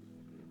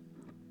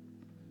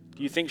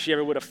 Do you think she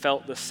ever would have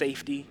felt the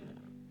safety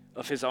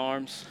of his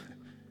arms?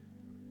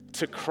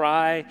 To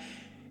cry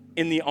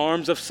in the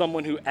arms of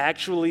someone who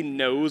actually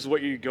knows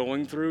what you're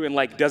going through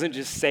and doesn't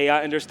just say,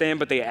 I understand,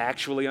 but they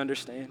actually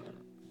understand.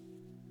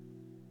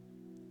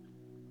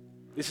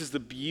 This is the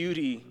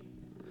beauty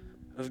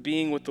of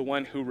being with the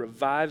one who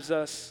revives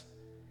us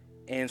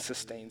and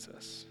sustains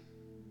us.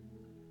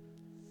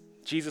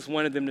 Jesus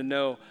wanted them to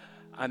know,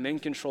 I'm in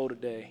control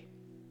today.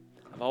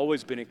 I've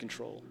always been in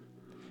control,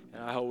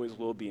 and I always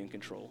will be in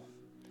control,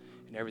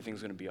 and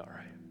everything's going to be all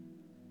right.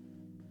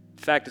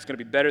 In fact, it's going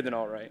to be better than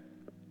all right.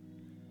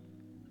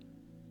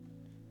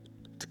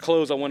 To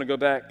close, I want to go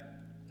back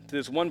to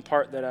this one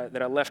part that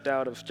I left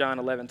out of John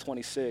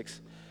 11:26.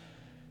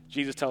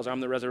 Jesus tells her, I'm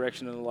the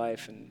resurrection and the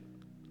life, and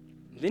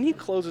then he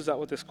closes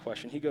out with this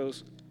question. He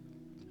goes,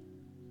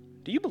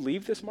 do you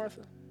believe this,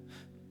 Martha?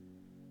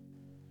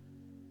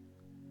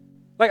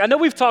 I know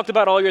we've talked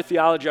about all your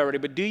theology already,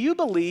 but do you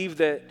believe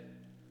that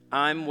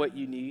I'm what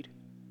you need?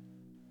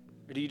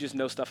 Or do you just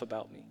know stuff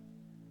about me?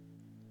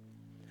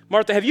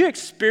 Martha, have you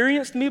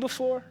experienced me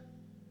before?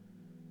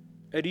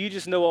 Or do you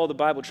just know all the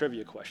Bible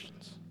trivia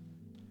questions?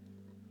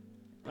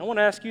 I want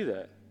to ask you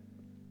that.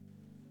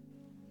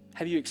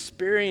 Have you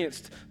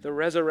experienced the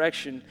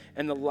resurrection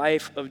and the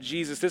life of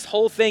Jesus? This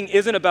whole thing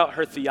isn't about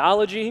her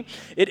theology.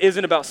 It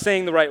isn't about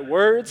saying the right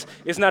words.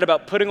 It's not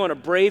about putting on a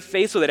brave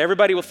face so that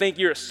everybody will think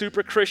you're a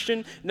super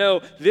Christian.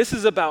 No, this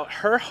is about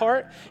her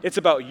heart. It's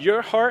about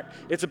your heart.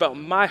 It's about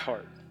my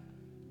heart.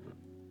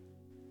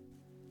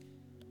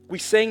 We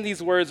sang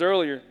these words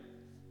earlier.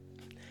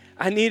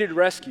 I needed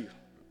rescue.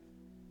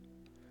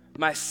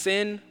 My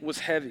sin was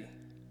heavy,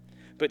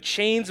 but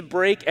chains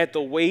break at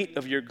the weight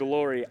of your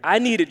glory. I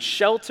needed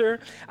shelter.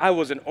 I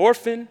was an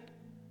orphan.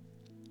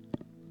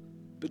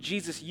 But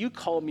Jesus, you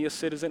called me a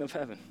citizen of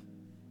heaven.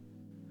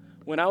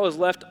 When I was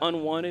left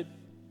unwanted,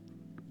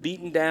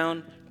 beaten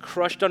down,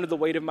 crushed under the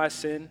weight of my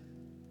sin,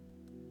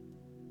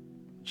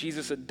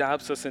 Jesus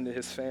adopts us into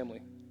his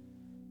family.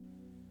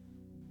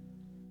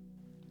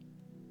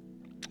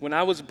 When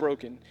I was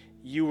broken,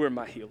 you were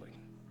my healing.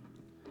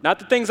 Not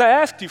the things I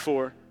asked you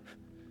for.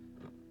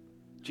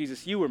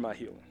 Jesus, you were my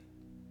healing.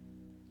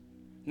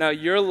 Now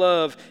your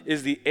love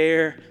is the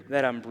air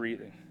that I'm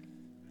breathing.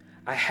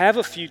 I have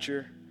a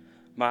future.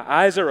 My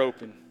eyes are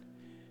open.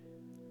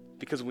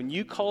 Because when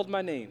you called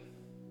my name,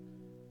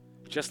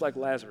 just like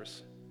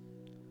Lazarus,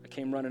 I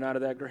came running out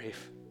of that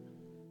grave.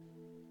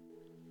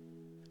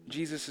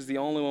 Jesus is the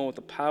only one with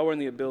the power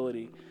and the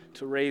ability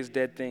to raise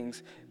dead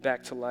things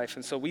back to life.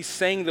 And so we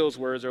sang those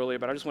words earlier,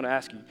 but I just want to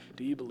ask you,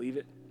 do you believe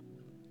it?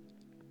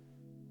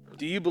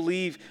 Do you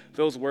believe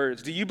those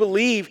words? Do you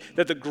believe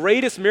that the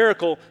greatest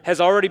miracle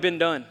has already been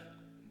done?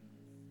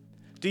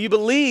 Do you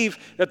believe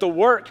that the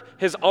work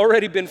has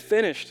already been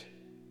finished?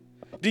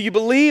 Do you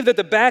believe that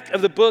the back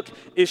of the book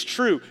is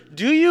true?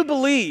 Do you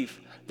believe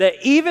that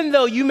even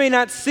though you may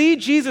not see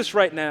Jesus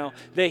right now,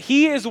 that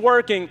he is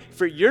working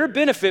for your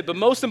benefit, but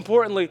most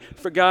importantly,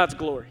 for God's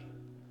glory?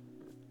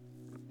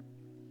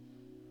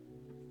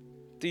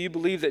 Do you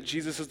believe that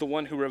Jesus is the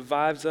one who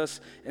revives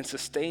us and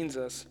sustains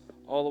us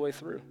all the way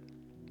through?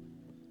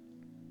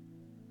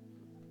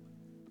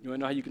 You want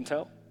to know how you can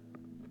tell?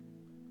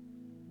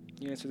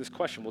 You answer this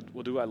question.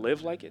 Well, do I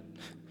live like it?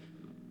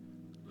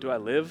 Do I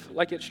live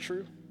like it's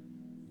true?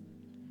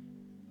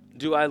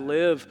 Do I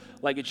live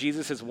like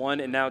Jesus has won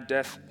and now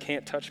death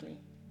can't touch me?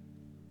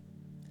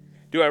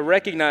 Do I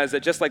recognize that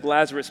just like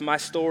Lazarus, my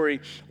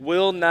story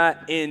will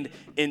not end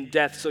in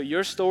death? So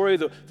your story,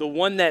 the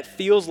one that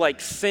feels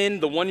like sin,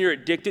 the one you're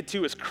addicted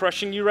to is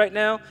crushing you right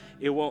now,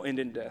 it won't end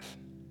in death.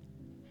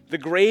 The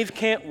grave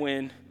can't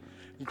win.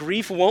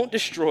 Grief won't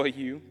destroy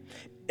you.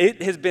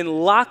 It has been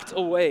locked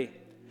away.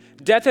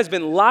 Death has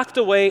been locked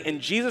away, and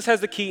Jesus has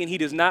the key, and he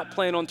does not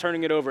plan on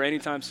turning it over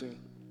anytime soon.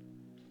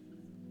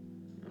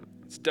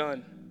 It's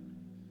done.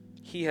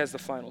 He has the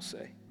final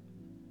say.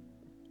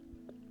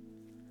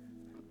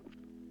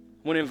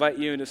 I want to invite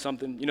you into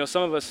something. You know,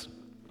 some of us,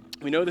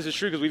 we know this is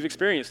true because we've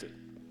experienced it.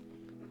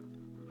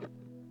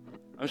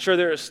 I'm sure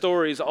there are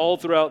stories all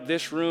throughout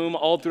this room,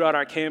 all throughout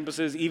our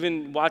campuses,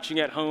 even watching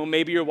at home.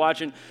 Maybe you're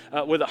watching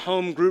with a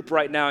home group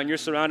right now and you're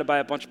surrounded by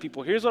a bunch of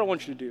people. Here's what I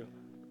want you to do.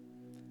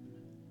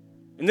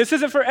 And this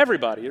isn't for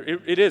everybody.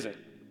 It isn't.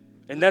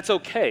 And that's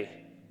okay.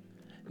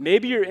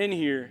 Maybe you're in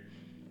here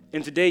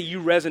and today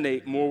you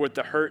resonate more with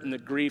the hurt and the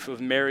grief of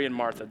Mary and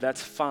Martha.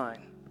 That's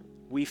fine.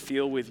 We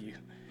feel with you,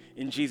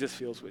 and Jesus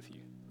feels with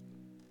you.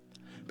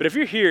 But if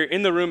you're here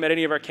in the room at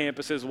any of our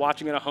campuses,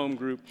 watching in a home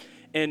group,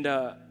 and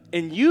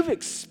you've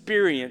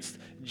experienced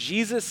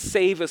Jesus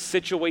save a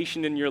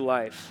situation in your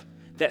life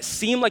that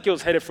seemed like it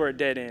was headed for a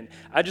dead end,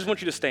 I just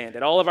want you to stand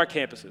at all of our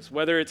campuses,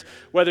 whether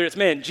it's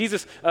man,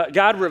 Jesus,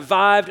 God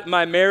revived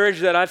my marriage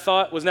that I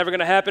thought was never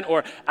going to happen,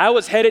 or I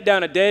was headed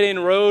down a dead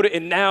end road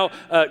and now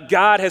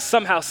God has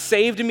somehow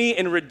saved me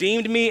and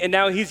redeemed me and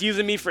now he's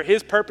using me for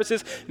his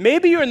purposes.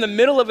 Maybe you're in the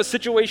middle of a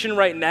situation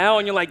right now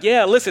and you're like,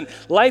 yeah, listen,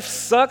 life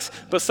sucks,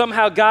 but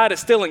somehow God is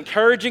still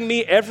encouraging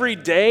me every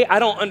day. I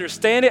don't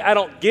understand it, I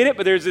don't get it,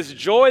 but there's this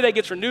joy that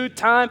gets renewed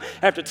time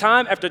after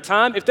time after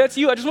time. If that's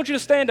you, I just want you to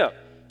stand up.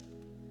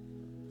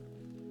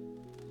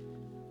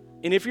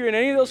 And if you're in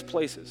any of those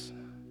places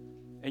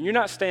and you're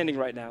not standing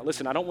right now,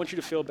 listen, I don't want you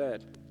to feel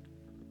bad.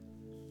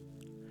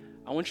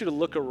 I want you to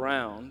look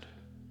around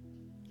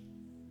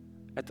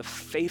at the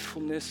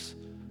faithfulness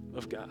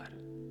of God.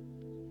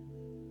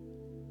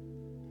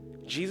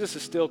 Jesus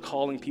is still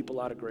calling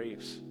people out of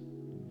graves.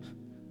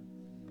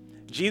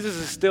 Jesus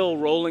is still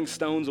rolling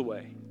stones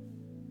away.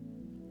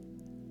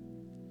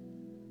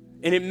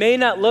 And it may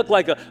not look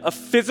like a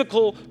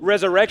physical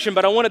resurrection,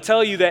 but I want to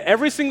tell you that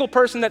every single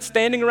person that's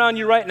standing around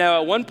you right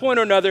now, at one point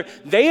or another,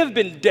 they have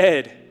been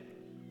dead,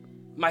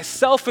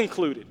 myself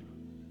included.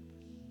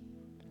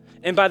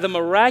 And by the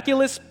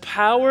miraculous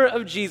power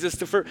of Jesus,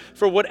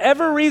 for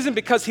whatever reason,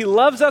 because he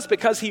loves us,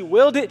 because he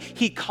willed it,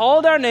 he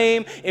called our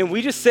name, and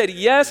we just said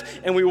yes,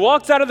 and we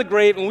walked out of the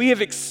grave, and we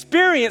have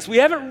experienced, we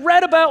haven't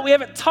read about, we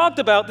haven't talked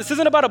about, this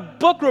isn't about a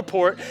book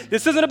report,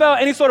 this isn't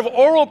about any sort of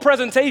oral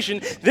presentation,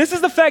 this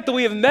is the fact that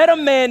we have met a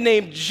man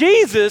named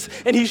Jesus,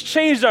 and he's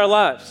changed our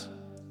lives.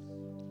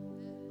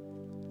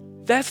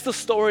 That's the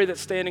story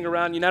that's standing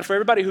around you. Now, for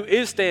everybody who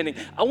is standing,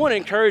 I want to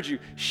encourage you,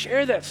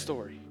 share that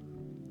story.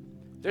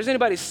 If there's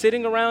anybody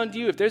sitting around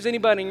you, if there's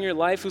anybody in your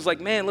life who's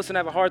like, man, listen, I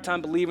have a hard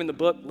time believing the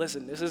book.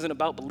 Listen, this isn't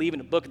about believing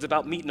the book. It's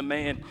about meeting a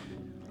man.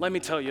 Let me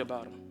tell you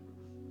about him.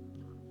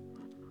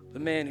 The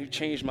man who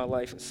changed my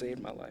life and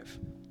saved my life.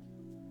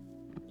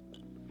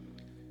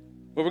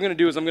 What we're going to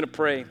do is I'm going to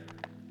pray.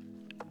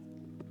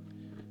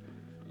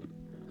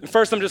 And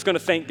first, I'm just going to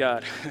thank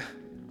God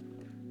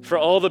for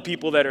all the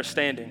people that are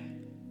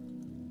standing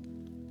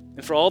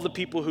and for all the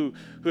people who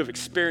have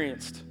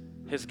experienced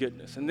his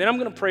goodness. And then I'm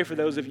going to pray for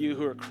those of you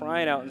who are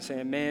crying out and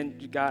saying, man,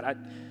 God,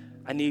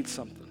 I need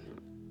something.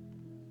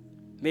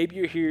 Maybe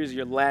you're here as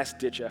your last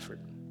ditch effort.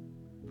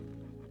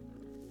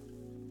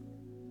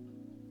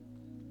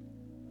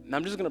 And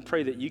I'm just going to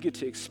pray that you get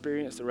to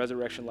experience the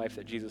resurrection life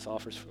that Jesus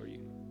offers for you.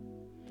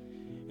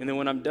 And then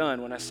when I'm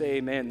done, when I say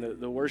amen,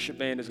 the worship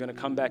band is going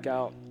to come back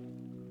out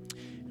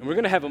and we're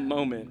going to have a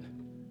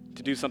moment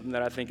to do something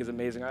that I think is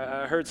amazing.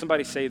 I heard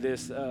somebody say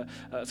this.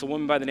 It's a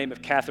woman by the name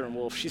of Catherine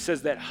Wolfe. She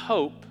says that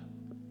hope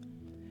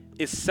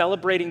is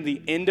celebrating the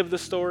end of the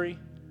story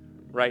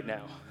right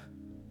now.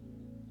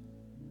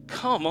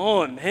 Come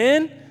on,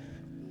 man.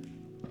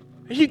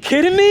 Are you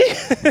kidding me?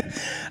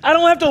 I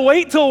don't have to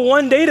wait till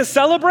one day to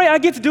celebrate. I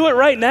get to do it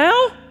right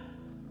now.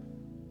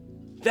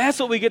 That's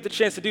what we get the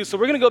chance to do. So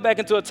we're going to go back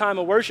into a time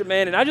of worship,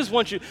 man, and I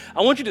want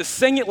you to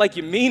sing it like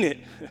you mean it.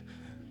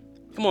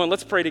 Come on,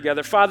 let's pray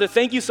together. Father,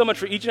 thank you so much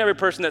for each and every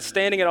person that's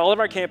standing at all of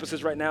our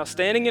campuses right now,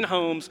 standing in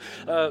homes.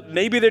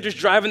 Maybe they're just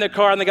driving their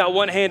car and they got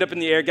one hand up in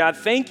the air. God,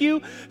 thank you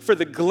for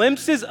the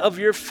glimpses of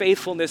your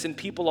faithfulness in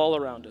people all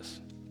around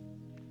us.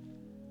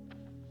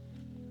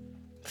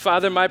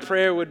 Father, my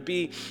prayer would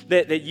be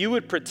that you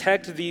would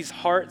protect these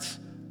hearts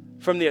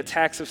from the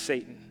attacks of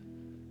Satan.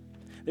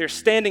 They're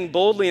standing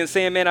boldly and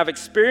saying, man, I've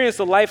experienced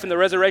the life and the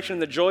resurrection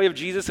and the joy of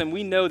Jesus, and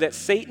we know that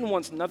Satan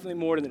wants nothing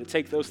more than to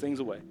take those things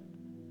away.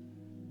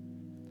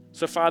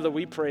 So, Father,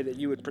 we pray that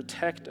you would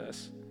protect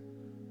us.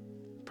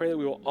 Pray that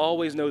we will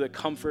always know the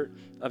comfort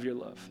of your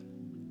love.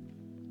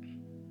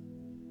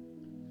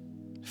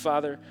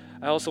 Father,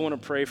 I also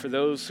want to pray for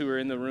those who are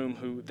in the room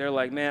who they're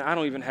like, man, I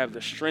don't even have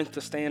the strength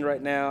to stand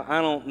right now. I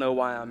don't know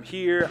why I'm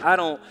here. I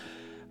don't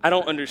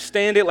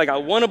understand it. Like, I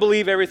want to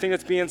believe everything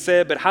that's being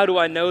said, but how do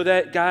I know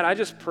that? God, I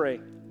just pray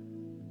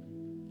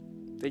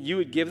that you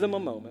would give them a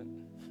moment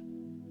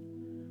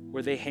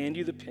where they hand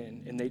you the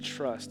pen and they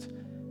trust,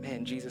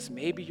 man, Jesus,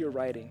 maybe you're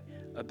writing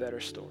a better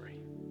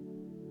story.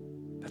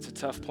 That's a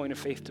tough point of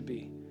faith to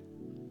be.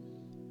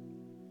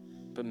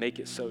 But make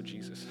it so,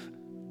 Jesus.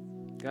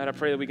 God, I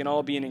pray that we can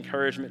all be an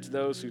encouragement to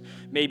those who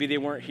maybe they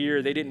weren't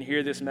here, they didn't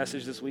hear this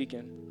message this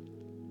weekend.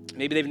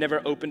 Maybe they've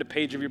never opened a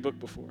page of your book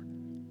before.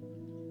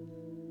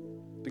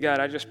 But God,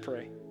 I just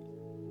pray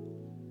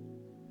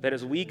that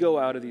as we go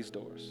out of these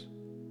doors,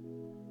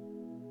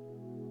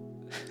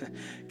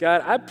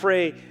 God, I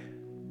pray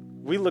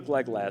we look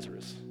like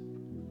Lazarus.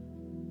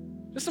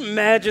 Just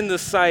imagine the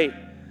sight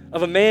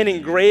of a man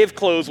in grave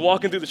clothes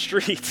walking through the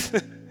streets.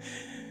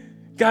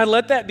 God,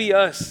 let that be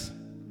us.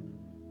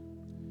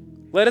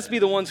 Let us be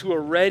the ones who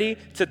are ready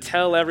to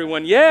tell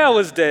everyone, yeah, I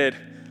was dead,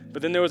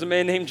 but then there was a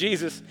man named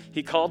Jesus.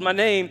 He called my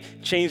name,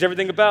 changed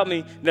everything about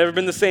me, never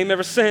been the same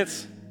ever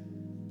since.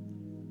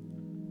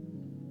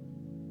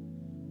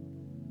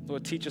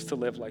 Lord, teach us to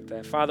live like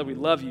that. Father, we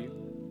love you.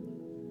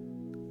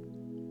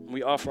 And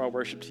we offer our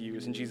worship to you.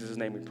 It's in Jesus'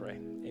 name we pray.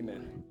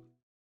 Amen.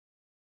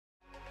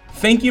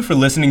 Thank you for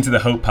listening to the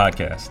Hope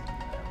Podcast.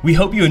 We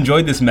hope you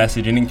enjoyed this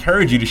message and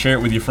encourage you to share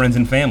it with your friends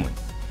and family.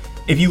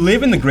 If you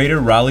live in the greater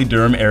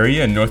Raleigh-Durham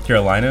area in North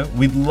Carolina,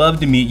 we'd love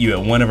to meet you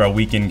at one of our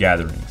weekend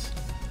gatherings.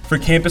 For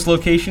campus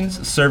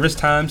locations, service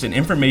times, and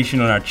information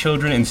on our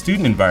children and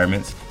student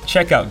environments,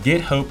 check out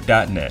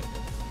gethope.net.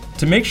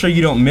 To make sure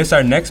you don't miss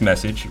our next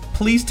message,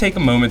 please take a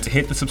moment to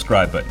hit the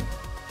subscribe button.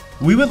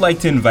 We would like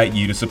to invite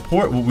you to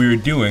support what we are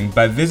doing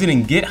by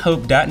visiting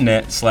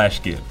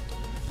gethope.net/give.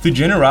 Through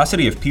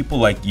generosity of people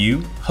like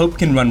you, Hope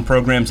can run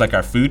programs like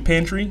our food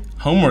pantry,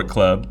 homework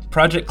club,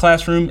 project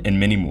classroom, and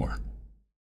many more.